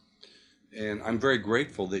here. And I'm very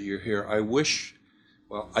grateful that you're here.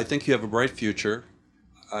 I think you have a bright future.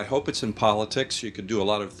 I hope it's in politics. You could do a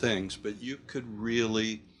lot of things, but you could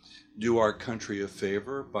really do our country a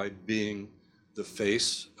favor by being the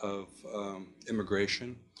face of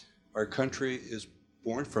immigration. Our country is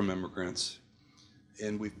born from immigrants,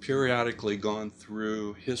 and we've periodically gone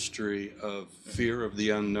through history of fear of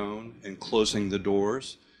the unknown and closing the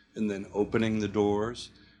doors and then opening the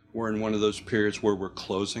doors. We're in one of those periods where we're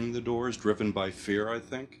closing the doors, driven by fear, I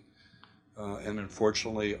think. And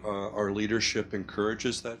unfortunately, our leadership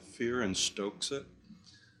encourages that fear and stokes it.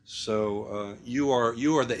 So you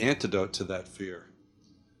are the antidote to that fear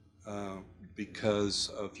because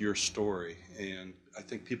of your story. And I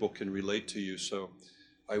think people can relate to you. So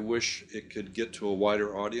I wish it could get to a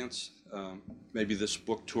wider audience. Maybe this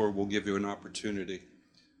book tour will give you an opportunity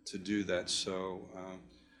to do that. So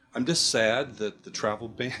I'm just sad that the travel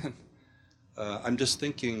ban, I'm just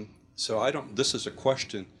thinking, this is a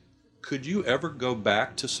question. Could you ever go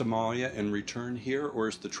back to Somalia and return here, or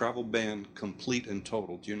is the travel ban complete and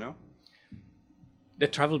total? Do you know? The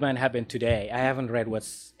travel ban happened today. I haven't read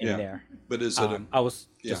what's in there. But is it I was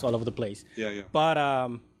just all over the place. Yeah. But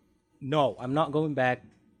no, I'm not going back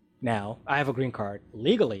now. I have a green card.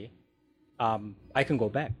 Legally, I can go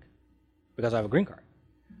back because I have a green card.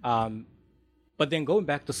 But then going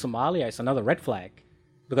back to Somalia is another red flag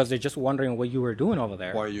because they're just wondering what you were doing over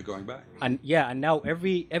there. Why are you going back? And now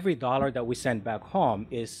every dollar that we send back home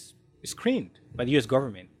is screened by the U.S.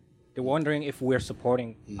 government. They're wondering if we're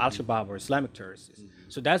supporting Al-Shabaab or Islamic terrorists.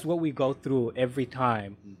 So that's what we go through every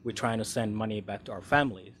time we're trying to send money back to our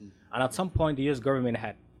families. And at some point, the U.S. government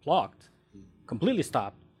had completely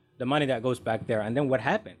stopped the money that goes back there. And then what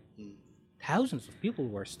happened? Thousands of people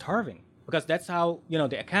were starving because that's how,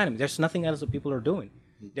 the economy, there's nothing else that people are doing.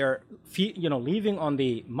 They're, living on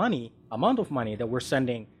the amount of money that we're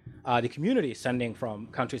sending, the community is sending from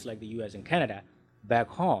countries like the U.S. and Canada back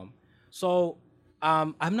home. So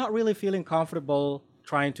I'm not really feeling comfortable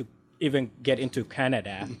trying to even get into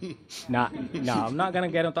Canada. No, I'm not gonna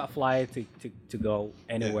get on that flight to go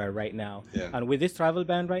anywhere right now. Yeah. And with this travel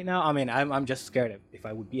ban right now, I'm just scared if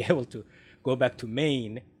I would be able to go back to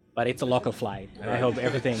Maine. But it's a local flight, and I hope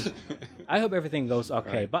everything goes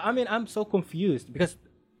okay. Right. But I'm so confused because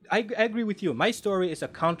I agree with you. My story is a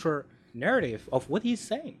counter narrative of what he's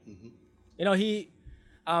saying.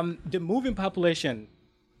 The moving population,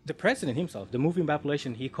 the president himself, the moving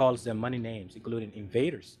population, he calls them many names, including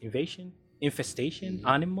invaders, invasion, infestation,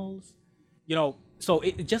 animals. So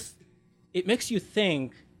it makes you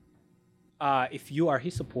think if you are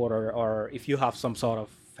his supporter or if you have some sort of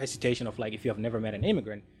hesitation of if you have never met an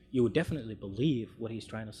immigrant, you would definitely believe what he's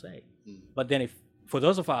trying to say. But then for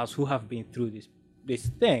those of us who have been through this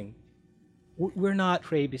thing, we're not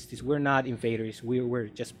rapists, we're not invaders, we're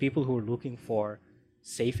just people who are looking for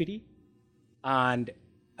safety. And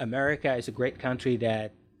America is a great country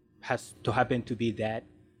that has to happen to be that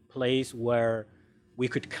place where we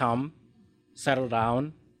could come, settle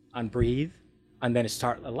down, and breathe, and then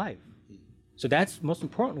start a life. So that's most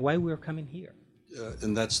important, why we're coming here.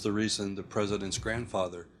 And that's the reason the president's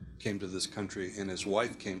grandfather came to this country, and his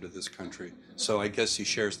wife came to this country. So I guess he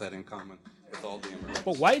shares that in common with all the immigrants.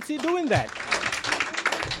 But why is he doing that?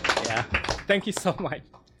 Yeah. Thank you so much.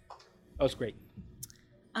 That was great.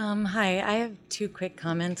 Hi, I have two quick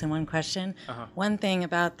comments and one question. One thing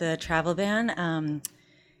about the travel ban,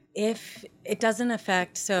 if it doesn't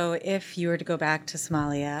affect, so if you were to go back to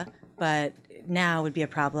Somalia, but now would be a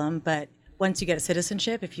problem, but once you get a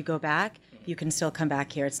citizenship, if you go back, you can still come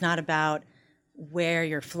back here. It's not about where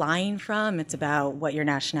you're flying from, it's about what your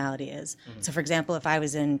nationality is. So for example, if I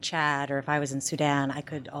was in Chad or if I was in Sudan, I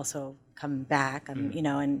could also come back, you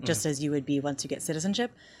know, and just as you would be once you get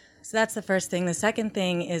citizenship. So that's the first thing. The second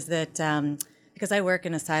thing is that because I work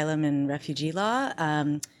in asylum and refugee law,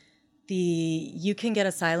 you can get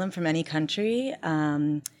asylum from any country.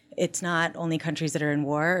 It's not only countries that are in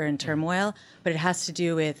war or in turmoil, but it has to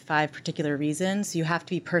do with 5 particular reasons. You have to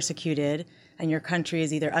be persecuted, and your country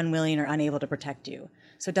is either unwilling or unable to protect you.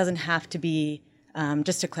 So it doesn't have to be,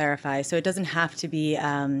 just to clarify, so it doesn't have to be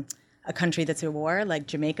a country that's at war, like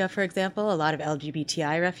Jamaica, for example. A lot of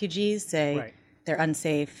LGBTI refugees say they're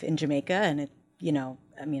unsafe in Jamaica, and it, you know,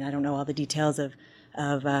 I mean, I don't know all the details of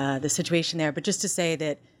the situation there, but just to say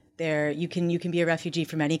that you can be a refugee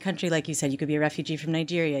from any country, like you said. You could be a refugee from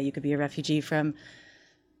Nigeria. You could be a refugee from,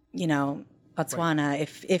 you know, Botswana,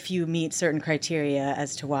 if you meet certain criteria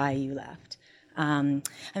as to why you left. And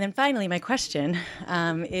then finally, my question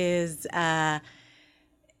is, I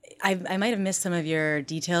might have missed some of your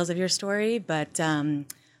details of your story, but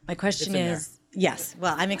my question is, yes,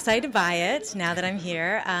 well, I'm excited by it now that I'm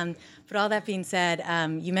here. But all that being said,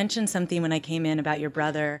 you mentioned something when I came in about your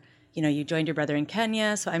brother. You know, you joined your brother in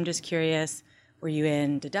Kenya, so I'm just curious, were you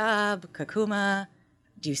in Dadaab, Kakuma?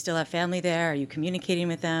 Do you still have family there? Are you communicating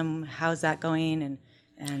with them? How's that going?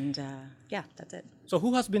 And yeah, that's it. So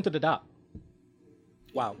who has been to Dadaab?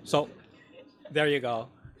 Wow. So there you go.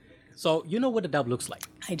 So you know what Dadaab looks like?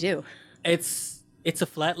 I do. It's a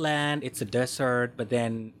flat land, it's a desert, but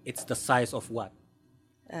then it's the size of what?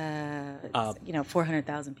 You know,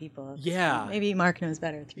 400,000 people. Yeah. Maybe Mark knows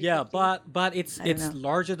better. Yeah, but it's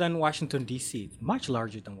larger than Washington, D.C. It's much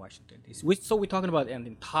larger than Washington, D.C. So we're talking about an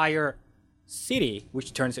entire city,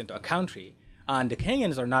 which turns into a country. And the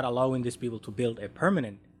Kenyans are not allowing these people to build a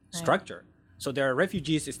permanent structure. So there are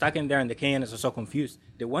refugees stuck in there, and the Kenyans are so confused.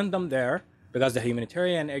 They want them there because the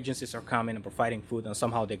humanitarian agencies are coming and providing food, and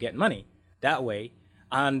somehow they get money that way.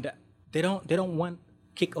 And they don't want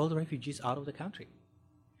kick all the refugees out of the country.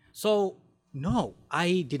 So no,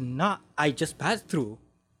 I did not. I just passed through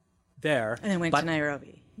there. And then went to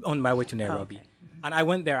Nairobi. On my way to Nairobi. Oh, okay. And I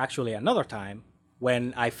went there actually another time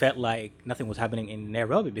when I felt like nothing was happening in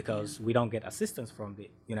Nairobi because we don't get assistance from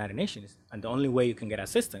the United Nations. And the only way you can get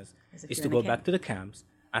assistance is to go back to the camps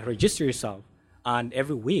and register yourself. And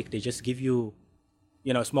every week they just give you,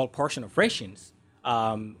 you know, a small portion of rations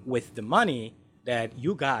with the money that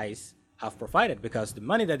you guys have provided, because the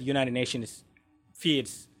money that the United Nations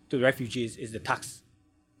feeds to the refugees is the tax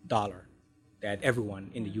dollar that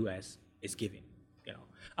everyone in the U.S. is giving, you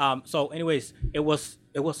know. So anyways, it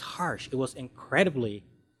was harsh. It was incredibly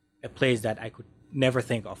a place that I could never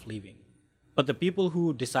think of leaving. But the people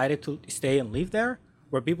who decided to stay and live there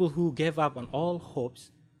were people who gave up on all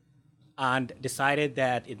hopes and decided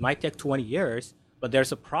that it might take 20 years, but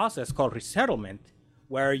there's a process called resettlement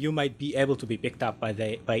where you might be able to be picked up by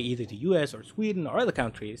either the U.S. or Sweden or other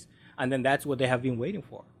countries, and then that's what they have been waiting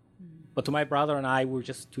for. But to my brother and I, we're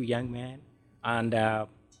just 2 young men, and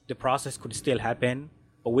the process could still happen.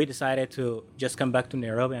 But we decided to just come back to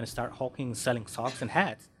Nairobi and start hawking and selling socks and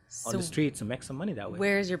hats on the streets and make some money that way.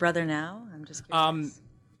 Where is your brother now? I'm just curious.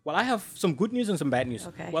 Well, I have some good news and some bad news.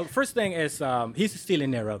 Okay. Well, first thing is he's still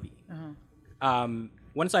in Nairobi.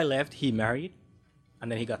 Once I left, he married,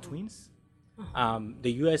 and then he got twins.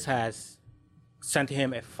 The U.S. has sent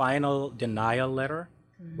him a final denial letter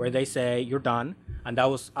where they say, you're done. And that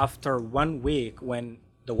was after 1 week when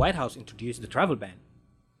the White House introduced the travel ban.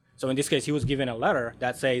 So in this case, he was given a letter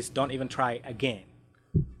that says, don't even try again.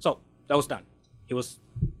 So that was done.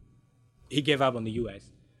 He gave up on the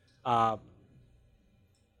U.S.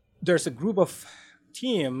 There's a group of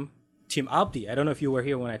Team Abdi. I don't know if you were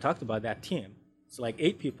here when I talked about that team. It's like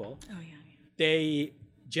 8 people. Oh, yeah. They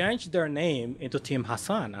changed their name into Team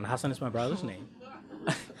Hassan, and Hassan is my brother's name.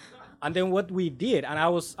 And then what we did, and I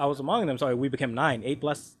was among them, so we became 9, 8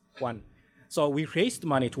 plus 1. So we raised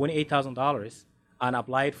money, $28,000, and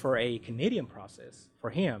applied for a Canadian process for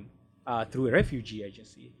him through a refugee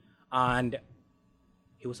agency, and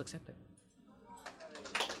he was accepted.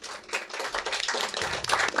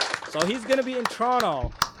 So he's gonna be in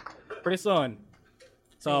Toronto pretty soon.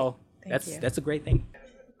 So that's a great thing.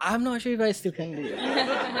 I'm not sure if I still can do it.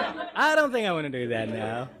 I don't think I want to do that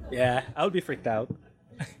now. Yeah, I'll be freaked out.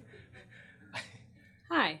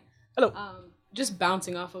 Hi. Hello. Just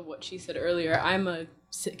bouncing off of what she said earlier, I'm a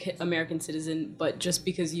American citizen, but just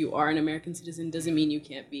because you are an American citizen doesn't mean you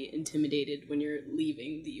can't be intimidated when you're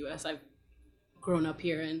leaving the U.S. I've grown up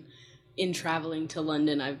here, and in traveling to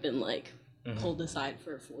London, I've been like pulled aside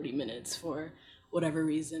for 40 minutes for whatever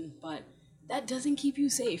reason, but that doesn't keep you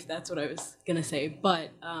safe. That's what I was gonna say. But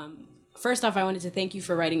first off, I wanted to thank you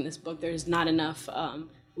for writing this book. There's not enough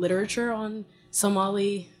literature on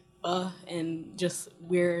Somali, and just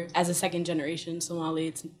we're, as a second generation Somali,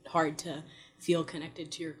 it's hard to feel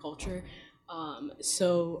connected to your culture.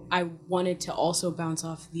 So I wanted to also bounce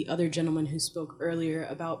off the other gentleman who spoke earlier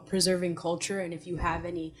about preserving culture, and if you have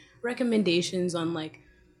any recommendations on like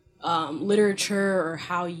literature or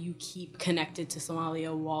how you keep connected to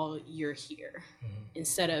Somalia while you're here,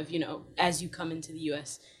 instead of, as you come into the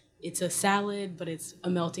US, it's a salad, but it's a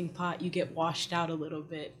melting pot. You get washed out a little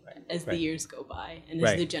bit as the years go by and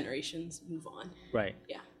as the generations move on. Right.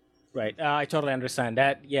 Yeah. Right. I totally understand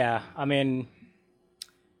that. Yeah. I mean,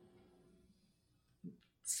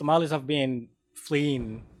 Somalis have been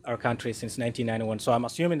fleeing our country since 1991. So I'm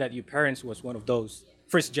assuming that your parents was one of those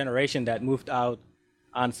first generation that moved out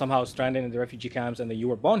and somehow stranded in the refugee camps, and then you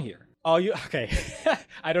were born here. Oh, you okay?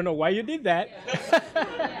 I don't know why you did that.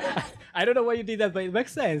 I don't know why you did that, but it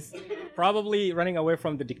makes sense. Probably running away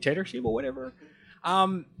from the dictatorship or whatever.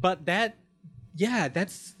 But that's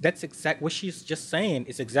exactly what she's just saying.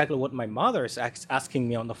 Is exactly what my mother is asking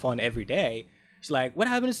me on the phone every day. She's like, "What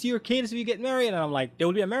happens to your kids if you get married?" And I'm like, "They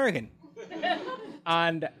will be American."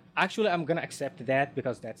 And actually, I'm gonna accept that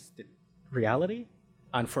because that's the reality.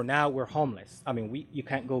 And for now, we're homeless. I mean, you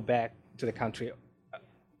can't go back to the country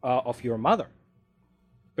of your mother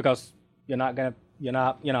because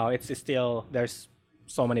it's still, there's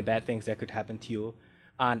so many bad things that could happen to you.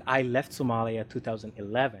 And I left Somalia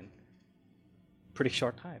 2011, pretty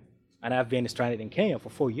short time. And I've been stranded in Kenya for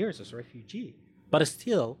 4 years as a refugee. But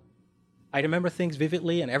still, I remember things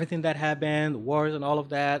vividly and everything that happened, the wars and all of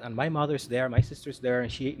that. And my mother's there, my sister's there,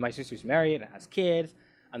 and my sister's married and has kids.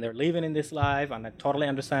 And they're living in this life, and I totally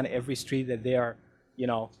understand every street that they are,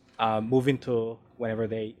 moving to whenever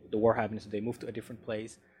the war happens. They move to a different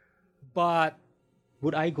place. But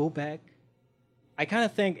would I go back? I kind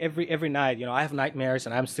of think every night, I have nightmares,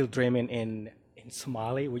 and I'm still dreaming in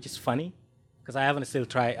Somali, which is funny, because I haven't still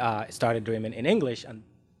started dreaming in English. And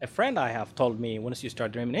a friend I have told me, once you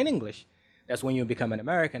start dreaming in English, that's when you become an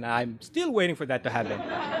American. I'm still waiting for that to happen.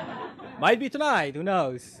 Might be tonight, who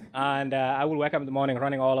knows? And I will wake up in the morning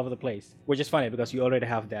running all over the place, which is funny because you already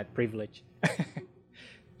have that privilege.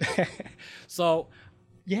 So,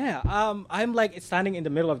 yeah, I'm like standing in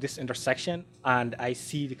the middle of this intersection, and I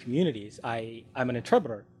see the communities. I'm an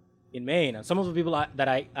interpreter in Maine, and some of the people that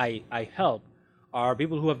I help are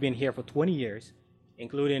people who have been here for 20 years,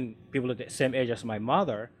 including people at the same age as my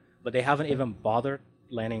mother, but they haven't even bothered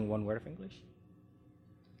learning one word of English.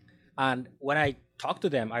 And when I talk to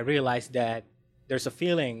them, I realize that there's a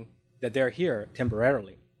feeling that they're here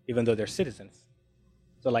temporarily, even though they're citizens.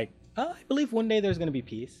 So I believe one day there's going to be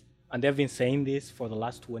peace. And they've been saying this for the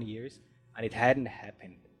last 20 years, and it hadn't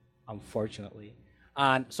happened, unfortunately.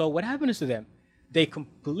 And so what happens to them? They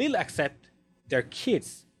completely accept their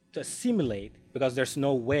kids to assimilate because there's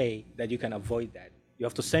no way that you can avoid that. You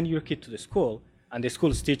have to send your kid to the school, and the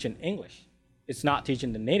school is teaching English. It's not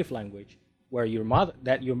teaching the native language where your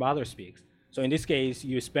mother speaks. So in this case,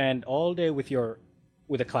 you spend all day with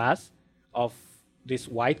a class of these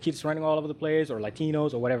white kids running all over the place, or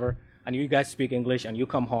Latinos or whatever, and you guys speak English, and you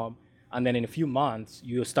come home, and then in a few months,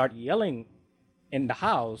 you start yelling in the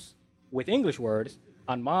house with English words,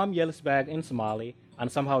 and mom yells back in Somali,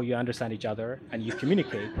 and somehow you understand each other, and you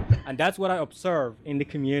communicate. And that's what I observe in the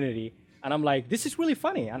community, and I'm like, this is really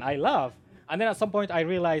funny, and I laugh. And then at some point, I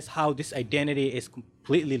realize how this identity is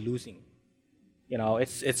completely losing.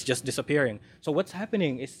 It's just disappearing. So what's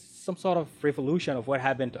happening is some sort of revolution of what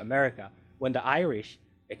happened to America when the Irish,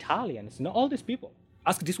 Italians, all these people,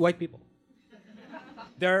 ask these white people.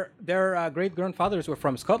 Their great-grandfathers were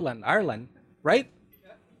from Scotland, Ireland, right?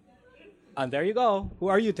 And there you go. Who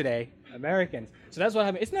are you today? Americans. So that's what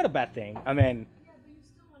happened. It's not a bad thing. I mean,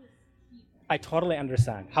 I totally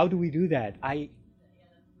understand. How do we do that? I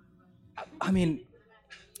mean,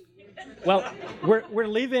 well, we're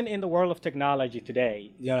living in the world of technology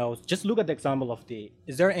today. Just look at the example of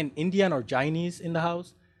is there an Indian or Chinese in the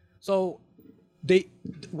house? So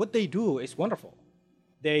what they do is wonderful.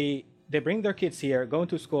 They bring their kids here, go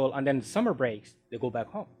into school, and then summer breaks, they go back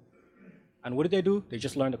home. And what do? They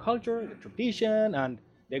just learn the culture, the tradition, and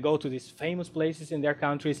They go to these famous places in their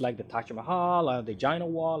countries like the Taj Mahal, the China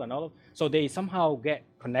Wall, and all of. So they somehow get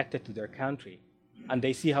connected to their country, and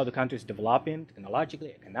they see how the country is developing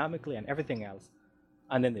technologically, economically, and everything else.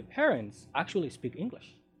 And then the parents actually speak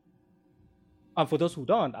English. And for those who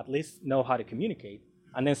don't, at least know how to communicate.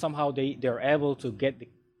 And then somehow they're able to get the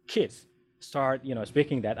kids start,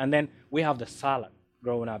 speaking that. And then we have the silent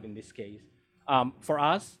growing up in this case. For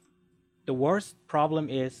us, the worst problem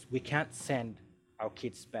is we can't send our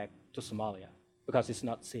kids back to Somalia because it's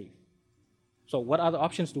not safe. So what other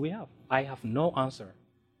options do we have? I have no answer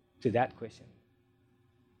to that question.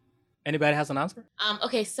 Anybody has an answer?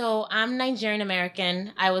 Okay, so I'm Nigerian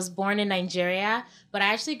American. I was born in Nigeria, but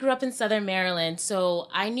I actually grew up in Southern Maryland. So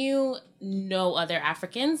I knew no other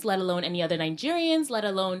Africans, let alone any other Nigerians, let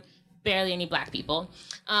alone barely any Black people.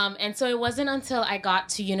 And so it wasn't until I got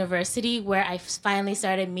to university where I finally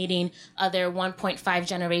started meeting other 1.5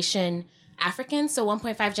 generation Africans. So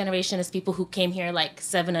 1.5 generation is people who came here like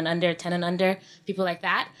 7 and under, 10 and under, people like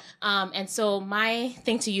that. And so my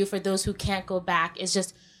thing to you for those who can't go back is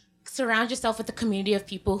just surround yourself with a community of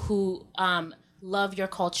people who love your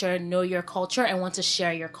culture, know your culture, and want to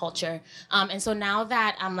share your culture. And so now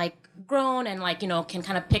that I'm like grown and can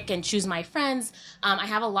kind of pick and choose my friends, I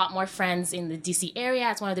have a lot more friends in the DC area.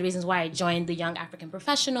 It's one of the reasons why I joined the Young African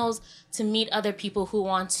Professionals, to meet other people who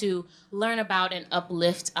want to learn about and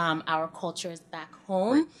uplift our cultures back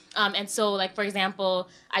home. And so, like, for example,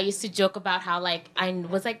 I used to joke about how I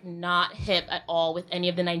was not hip at all with any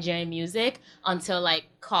of the Nigerian music until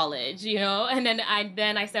college, and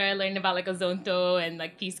then I started learning about Azonto and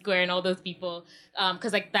P-Square and all those people,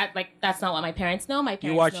 because that's not what my parents know. My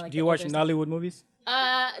parents do you watch Nollywood movies?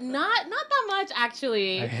 Not that much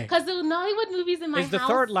actually, because the Nollywood movies in my house. It's the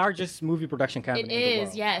third largest movie production company. It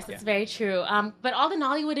is, yes, it's very true. But all the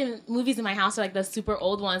Nollywood movies in my house are the super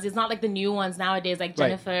old ones. It's not the new ones nowadays,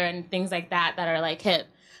 Jennifer and things like that are hip.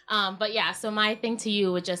 But yeah, so my thing to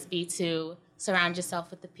you would just be to surround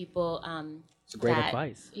yourself with the people. It's a great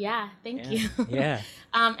advice. Yeah, thank you. Yeah.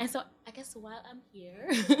 And so I guess while I'm here,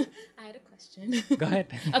 I had a question. Go ahead.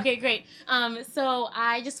 Okay, great. So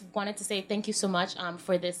I just wanted to say thank you so much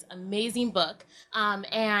for this amazing book.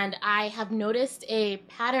 And I have noticed a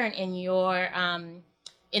pattern in your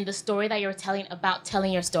in the story that you're telling about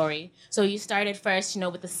telling your story. So you started first,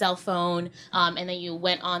 with the cell phone, and then you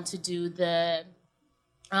went on to do the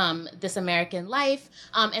This American Life.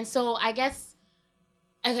 And so I guess.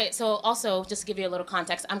 Okay, so also, just to give you a little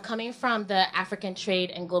context, I'm coming from the African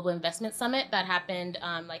Trade and Global Investment Summit that happened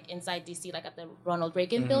inside DC, at the Ronald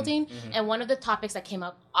Reagan building. Mm-hmm. And one of the topics that came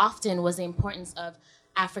up often was the importance of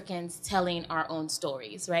Africans telling our own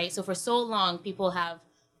stories, right? So for so long, people have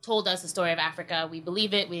told us the story of Africa. We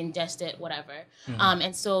believe it, we ingest it, whatever. Mm-hmm.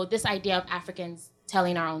 And so this idea of Africans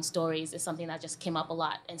telling our own stories is something that just came up a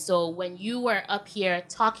lot. And so when you were up here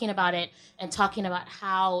talking about it and talking about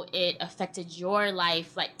how it affected your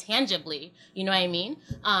life, tangibly, you know what I mean?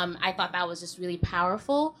 I thought that was just really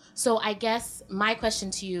powerful. So I guess my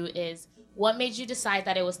question to you is, what made you decide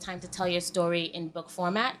that it was time to tell your story in book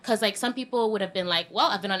format? Because some people would have been well,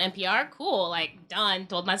 I've been on NPR, cool, done,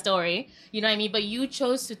 told my story, you know what I mean? But you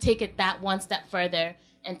chose to take it that one step further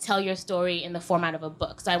and tell your story in the format of a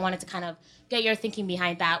book. So I wanted to kind of get your thinking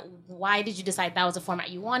behind that. Why did you decide that was the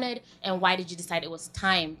format you wanted? And why did you decide it was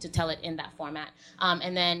time to tell it in that format?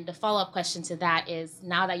 And then the follow-up question to that is,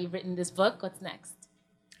 now that you've written this book, what's next?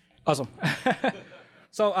 Awesome.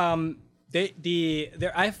 So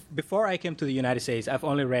before I came to the United States, I've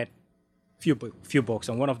only read few books,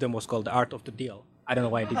 and one of them was called The Art of the Deal. I don't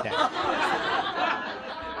know why I did that.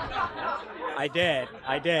 I did.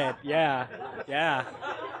 Yeah.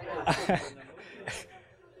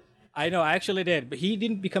 I know, I actually did, but he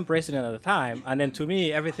didn't become president at the time. And then to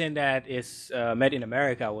me, everything that is made in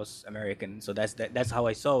America was American. So that's how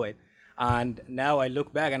I saw it. And now I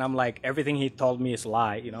look back and I'm like, everything he told me is a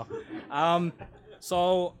lie, I'm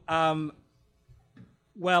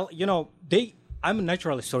a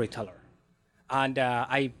natural storyteller. And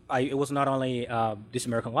it was not only This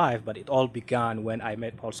American Life, but it all began when I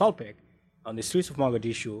met Paul Solpik on the streets of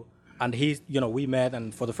Mogadishu. And we met,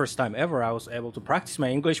 and for the first time ever, I was able to practice my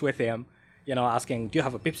English with him, asking, do you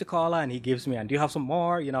have a Pepsi Cola? And he gives me, and do you have some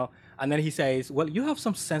more? And then he says, well, you have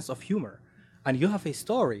some sense of humor, and you have a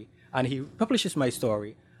story. And he publishes my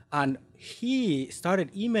story. And he started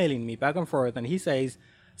emailing me back and forth, and he says,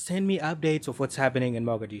 send me updates of what's happening in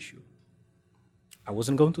Mogadishu. I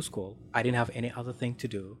wasn't going to school. I didn't have any other thing to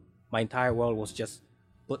do. My entire world was just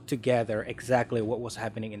put together exactly what was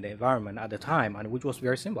happening in the environment at the time, and which was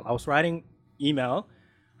very simple. I was writing email,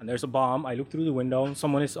 and there's a bomb. I look through the window, and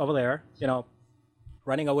someone is over there,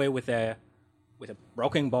 running away with a with a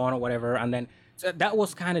broken bone or whatever. And then so that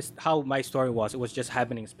was kind of how my story was. It was just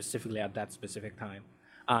happening specifically at that specific time.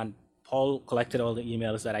 And Paul collected all the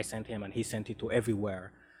emails that I sent him, and he sent it to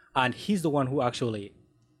everywhere. And he's the one who actually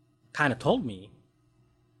kind of told me,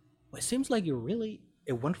 well, it seems like you're really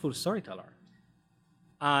a wonderful storyteller.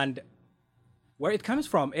 And where it comes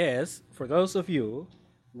from is, for those of you,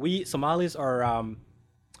 we Somalis are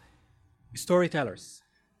storytellers.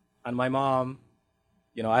 And my mom,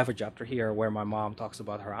 you know, I have a chapter here where my mom talks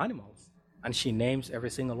about her animals, and she names every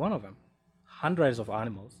single one of them, hundreds of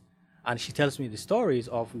animals. And she tells me the stories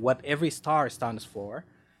of what every star stands for,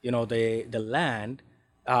 you know, the land,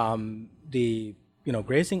 the, you know,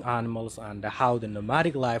 grazing animals, and how the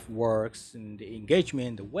nomadic life works, and the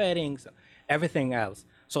engagement, the weddings, everything else.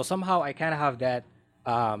 So somehow I kind of have that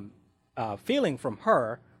feeling from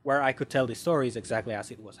her where I could tell the stories exactly as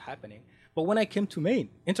it was happening. But when I came to Maine,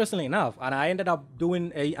 interestingly enough, and I ended up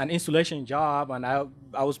doing an installation job, and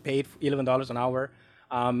I was paid $11 an hour,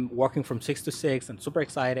 working from 6 to 6, and super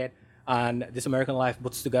excited. And This American Life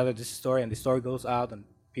puts together this story, and the story goes out, and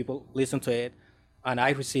people listen to it. And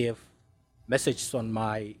I receive messages on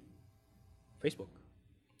my Facebook,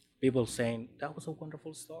 people saying, that was a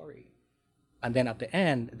wonderful story. And then at the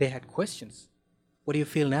end, they had questions. What do you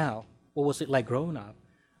feel now? What was it like growing up?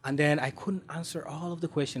 And then I couldn't answer all of the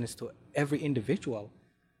questions to every individual.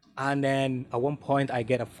 And then at one point, I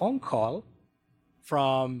get a phone call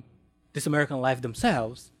from This American Life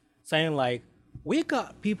themselves saying like, we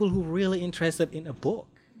got people who are really interested in a book.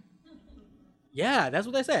 Yeah, that's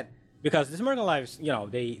what they said. Because This American Life, you know,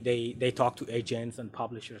 they talk to agents and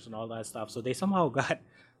publishers and all that stuff. So they somehow got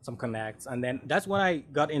some connects. And then that's when I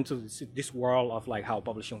got into this world of like how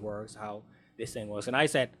publishing works, how this thing works. And I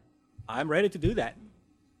said, I'm ready to do that.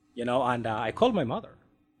 You know, and I called my mother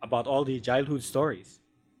about all the childhood stories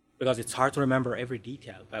because it's hard to remember every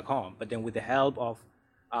detail back home. But then with the help of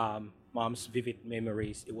mom's vivid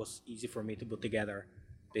memories, it was easy for me to put together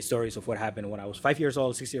the stories of what happened when I was 5 years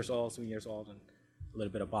old, 6 years old, 7 years old, and a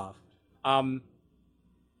little bit above. And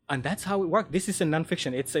that's how it worked. This is a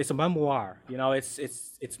nonfiction. It's a memoir. You know,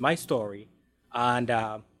 it's my story, and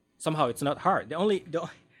somehow it's not hard. The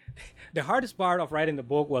hardest part of writing the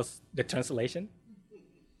book was the translation,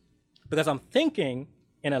 because I'm thinking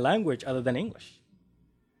in a language other than English.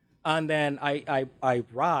 And then I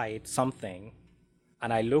write something,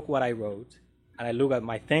 and I look what I wrote, and I look at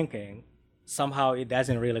my thinking. Somehow it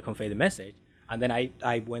doesn't really convey the message. And then I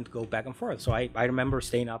went to go back and forth. So I remember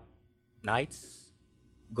staying up nights,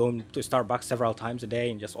 going to Starbucks several times a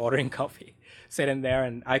day and just ordering coffee, sitting there,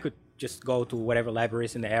 and I could just go to whatever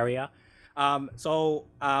libraries in the area. That's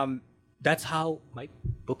how my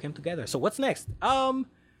book came together. So what's next? A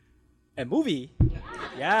movie.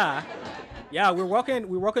 Yeah, we're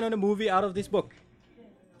working on a movie out of this book.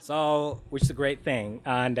 So, which is a great thing,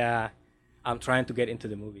 and I'm trying to get into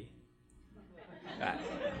the movie.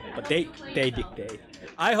 But they dictate.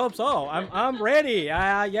 I hope so. I'm ready.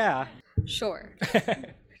 Yeah. Sure.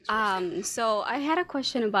 So I had a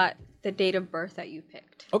question about the date of birth that you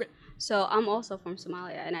picked. Okay. So I'm also from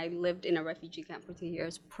Somalia, and I lived in a refugee camp for 2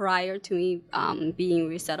 years prior to me being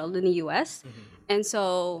resettled in the U.S. Mm-hmm. And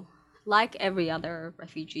so, like every other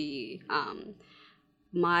refugee,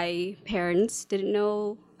 my parents didn't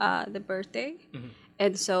know the birthday. Mm-hmm.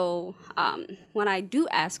 And so when I do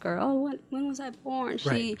ask her, when was I born?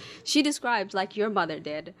 She describes, like your mother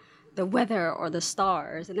did, the weather or the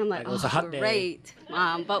stars. And I'm like, it was a hot great,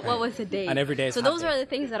 day. But what was the date? And every day is so those are the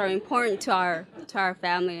things that are important to our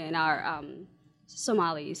family and our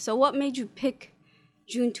Somalis. So what made you pick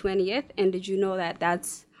June 20th? And did you know that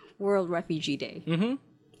that's World Refugee Day? Mm-hmm.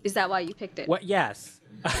 Is that why you picked it? What? Yes.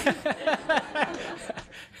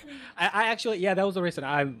 I actually, yeah, that was the reason.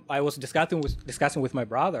 I was discussing with my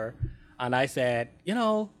brother, and I said, you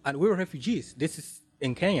know, and we were refugees. This is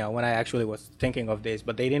in Kenya when I actually was thinking of this,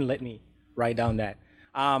 but they didn't let me write down that.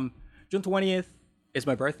 June 20th is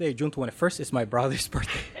my birthday. June 21st is my brother's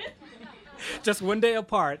birthday. Just one day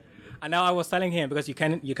apart. And now I was telling him, because you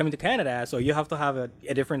come to Canada, so you have to have a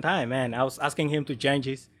different time. And I was asking him to change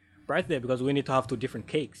his birthday because we need to have 2 different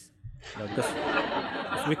cakes. You know, because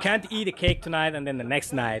we can't eat a cake tonight and then the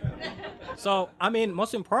next night. So, I mean,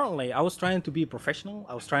 most importantly, I was trying to be professional.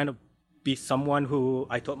 I was trying to be someone who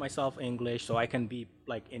I taught myself English so I can be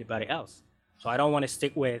like anybody else. So I don't want to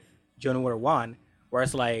stick with January 1, where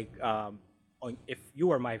it's like, if you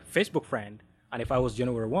were my Facebook friend, and if I was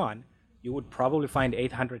January 1, you would probably find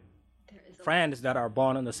 800 friends that are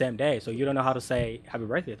born on the same day. So you don't know how to say happy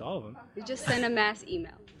birthday to all of them. You just send a mass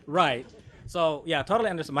email. Right. So, yeah, totally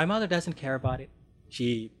understand. My mother doesn't care about it.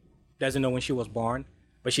 She doesn't know when she was born.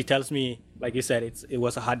 But she tells me, like you said, it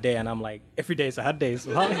was a hot day, and I'm like, every day is a hot day in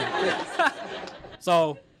Somalia.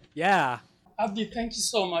 So, yeah. Abdi, thank you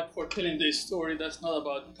so much for telling this story that's not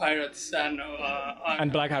about pirates and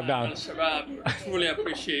Black Hawk Down. Al-Shabaab. I truly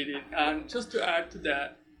appreciate it. And just to add to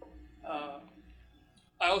that,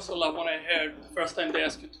 I also love when I heard the first time they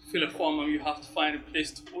ask you to fill a form and you have to find a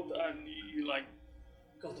place to put, and you like,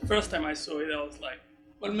 because the first time I saw it, I was like,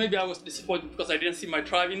 well, maybe I was disappointed because I didn't see my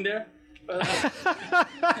tribe in there.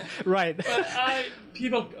 Right. But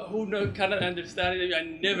people who cannot understand it, I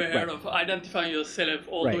never heard of identifying yourself,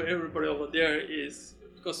 although everybody over there is,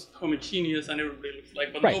 because homogeneous and everybody looks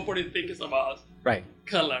like, but nobody thinks about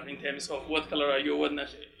color in terms of what color are you, what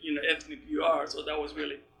ethnic you are. So that was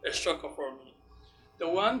really a shocker for me. The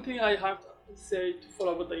one thing I have to say to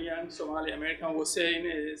follow what the young Somali American was saying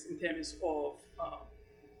is in terms of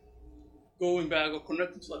going back or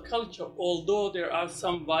connecting to the culture, although there are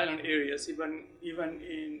some violent areas,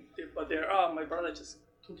 but there are, my brother just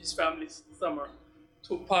took his family this summer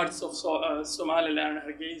to parts of Somaliland and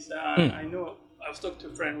Hargeisa, and I know, I was talking to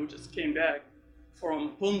a friend who just came back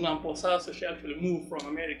from Puntland, Bosaso. She actually moved from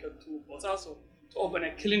America to Bosaso to open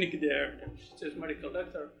a clinic there, she's a medical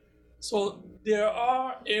doctor. So there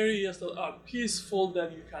are areas that are peaceful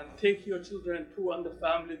that you can take your children to and the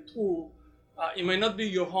family to. It might not be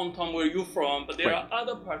your hometown where you're from, but there are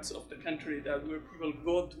other parts of the country that where people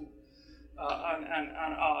go to and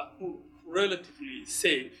are relatively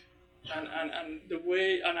safe. And the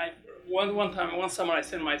way, and one summer I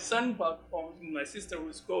sent my son back home, my sister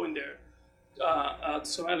was going there to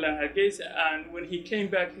Somaliland, Hargeisa, and when he came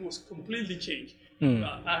back, he was completely changed.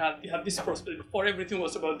 I had this perspective. Before, everything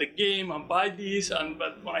was about the game and buy this,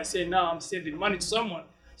 but when I say now I'm sending money to someone,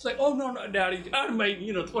 it's like, oh no, Daddy, earn my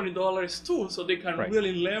 $20 too, so they can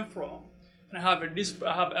really learn from, and I have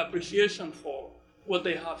appreciation for what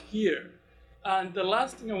they have here. And the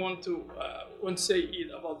last thing I want to say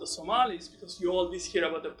is about the Somalis, because you always hear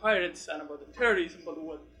about the pirates and about the terrorists, but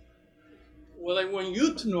what I want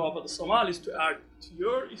you to know about the Somalis, to add to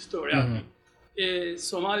your story, is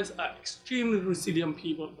Somalis are extremely resilient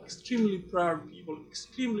people, extremely proud people,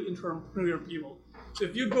 extremely entrepreneurial people. So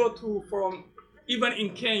if you go even in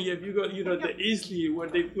Kenya, if you go, the Eastleigh, where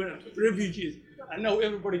they went refugees, I know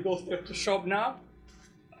everybody goes there to shop now.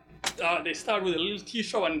 They start with a little tea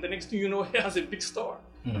shop, and the next thing you know, he has a big store.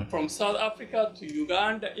 From South Africa to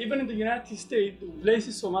Uganda, even in the United States, the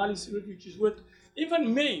places Somalis refugees went,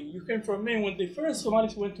 even Maine, you came from Maine. When the first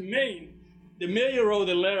Somalis went to Maine, the mayor wrote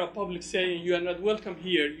a letter public saying, you are not welcome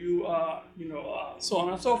here, you are, so on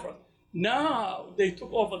and so forth. Now, they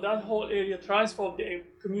took over that whole area, transformed the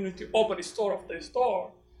community, opened a store after a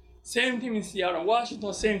store. Same thing in Seattle,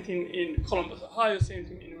 Washington, same thing in Columbus, Ohio, same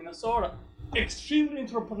thing in Minnesota. Extremely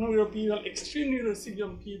entrepreneurial people, extremely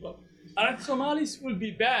resilient people. And Somalis will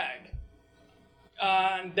be back.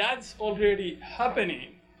 And that's already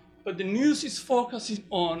happening. But the news is focusing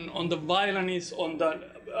on the violence, on that.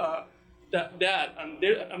 And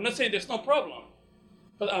I'm not saying there's no problem,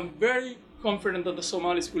 but I'm very confident that the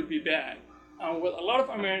Somalis will be back. And what a lot of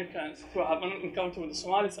Americans who have an encounter with the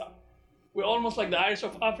Somalis are, we're almost like the Irish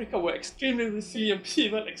of Africa. We're extremely resilient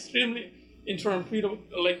people, extremely entrepreneurial,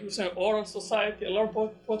 like you say, oral society, a lot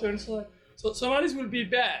of pottery society. So Somalis will be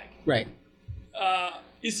back. Right.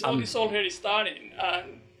 It's already starting,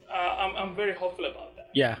 and I'm very hopeful about that.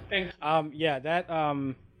 Yeah. Thank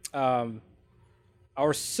you.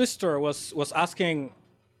 Our sister was asking,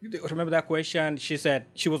 remember that question? She said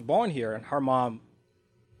she was born here and her mom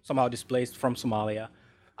somehow displaced from Somalia.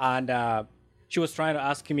 And she was trying to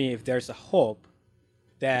ask me if there's a hope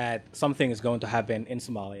that something is going to happen in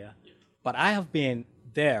Somalia. But I have been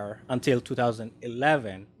there until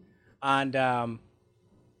 2011. And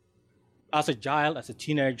as a child, as a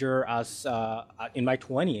teenager, in my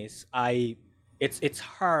 20s, it's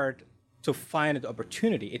hard to find the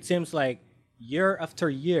opportunity. It seems like year after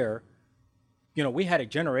year, we had a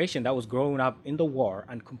generation that was growing up in the war,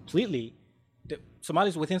 and completely, the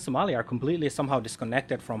Somalis within Somalia are completely somehow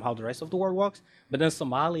disconnected from how the rest of the world works. But then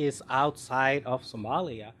Somalis outside of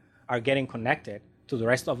Somalia are getting connected to the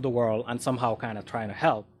rest of the world and somehow kind of trying to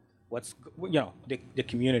help the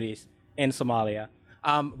communities in Somalia.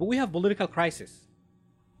 But we have political crisis.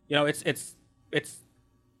 It's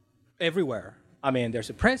everywhere. I mean, there's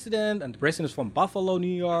a president, and the president is from Buffalo, New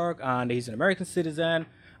York, and he's an American citizen,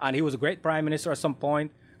 and he was a great prime minister at some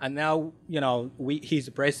point, and now, he's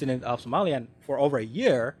the president of Somalia for over a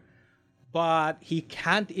year, but he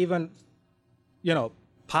can't even,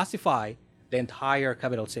 pacify the entire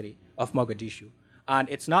capital city of Mogadishu. And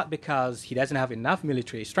it's not because he doesn't have enough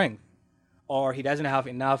military strength or he doesn't have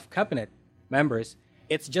enough cabinet members.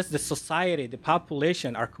 It's just the society, the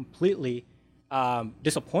population are completely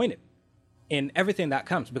disappointed in everything that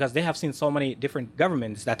comes because they have seen so many different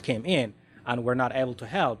governments that came in and were not able to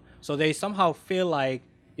help. So they somehow feel like,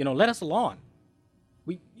 let us alone.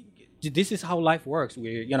 This is how life works.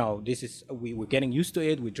 We're getting used to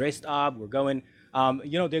it. We're dressed up. We're going.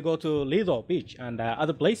 They go to Lido Beach and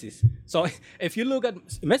other places. So if you look at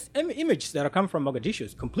images that are coming from Mogadishu,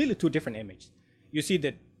 it's completely two different images. You see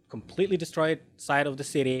the completely destroyed side of the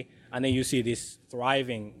city, and then you see this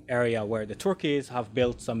thriving area where the Turkeys have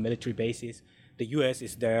built some military bases. The U.S.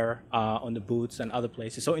 is there on the boots and other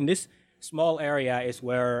places. So in this small area is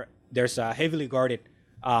where there's a heavily guarded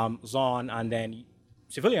zone, and then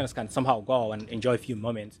civilians can somehow go and enjoy a few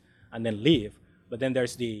moments and then leave. But then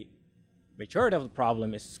there's the majority of the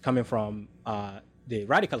problem is coming from the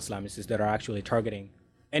radical Islamists that are actually targeting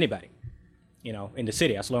anybody, in the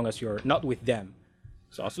city, as long as you're not with them.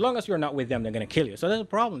 So as long as you're not with them, they're going to kill you. So that's a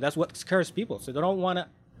problem. That's what scares people. So they don't want to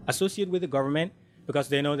associate with the government because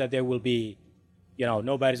they know that there will be,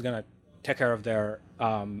 nobody's going to take care of their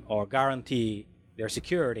or guarantee their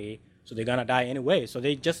security. So they're going to die anyway. So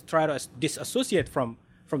they just try to disassociate from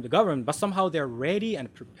the government, but somehow they're ready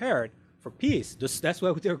and prepared for peace. That's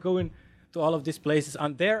why they're going to all of these places.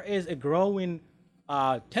 And there is a growing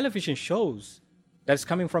television shows that's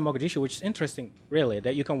coming from Mogadishu, which is interesting, really,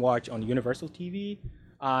 that you can watch on Universal TV.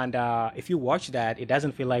 And if you watch that, it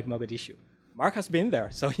doesn't feel like Mogadishu. Mark has been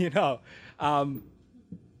there, so I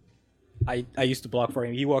used to blog for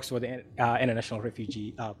him. He works for the International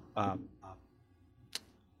Refugee. I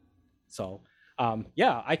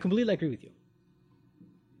completely agree with you.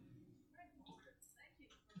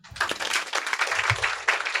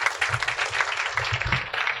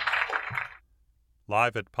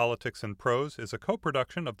 Live at Politics and Prose is a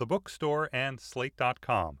co-production of The Bookstore and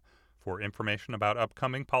Slate.com. For information about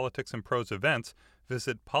upcoming Politics and Prose events,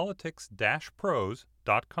 visit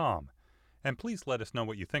politics-prose.com. And please let us know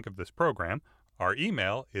what you think of this program. Our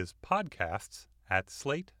email is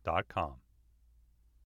podcasts@slate.com.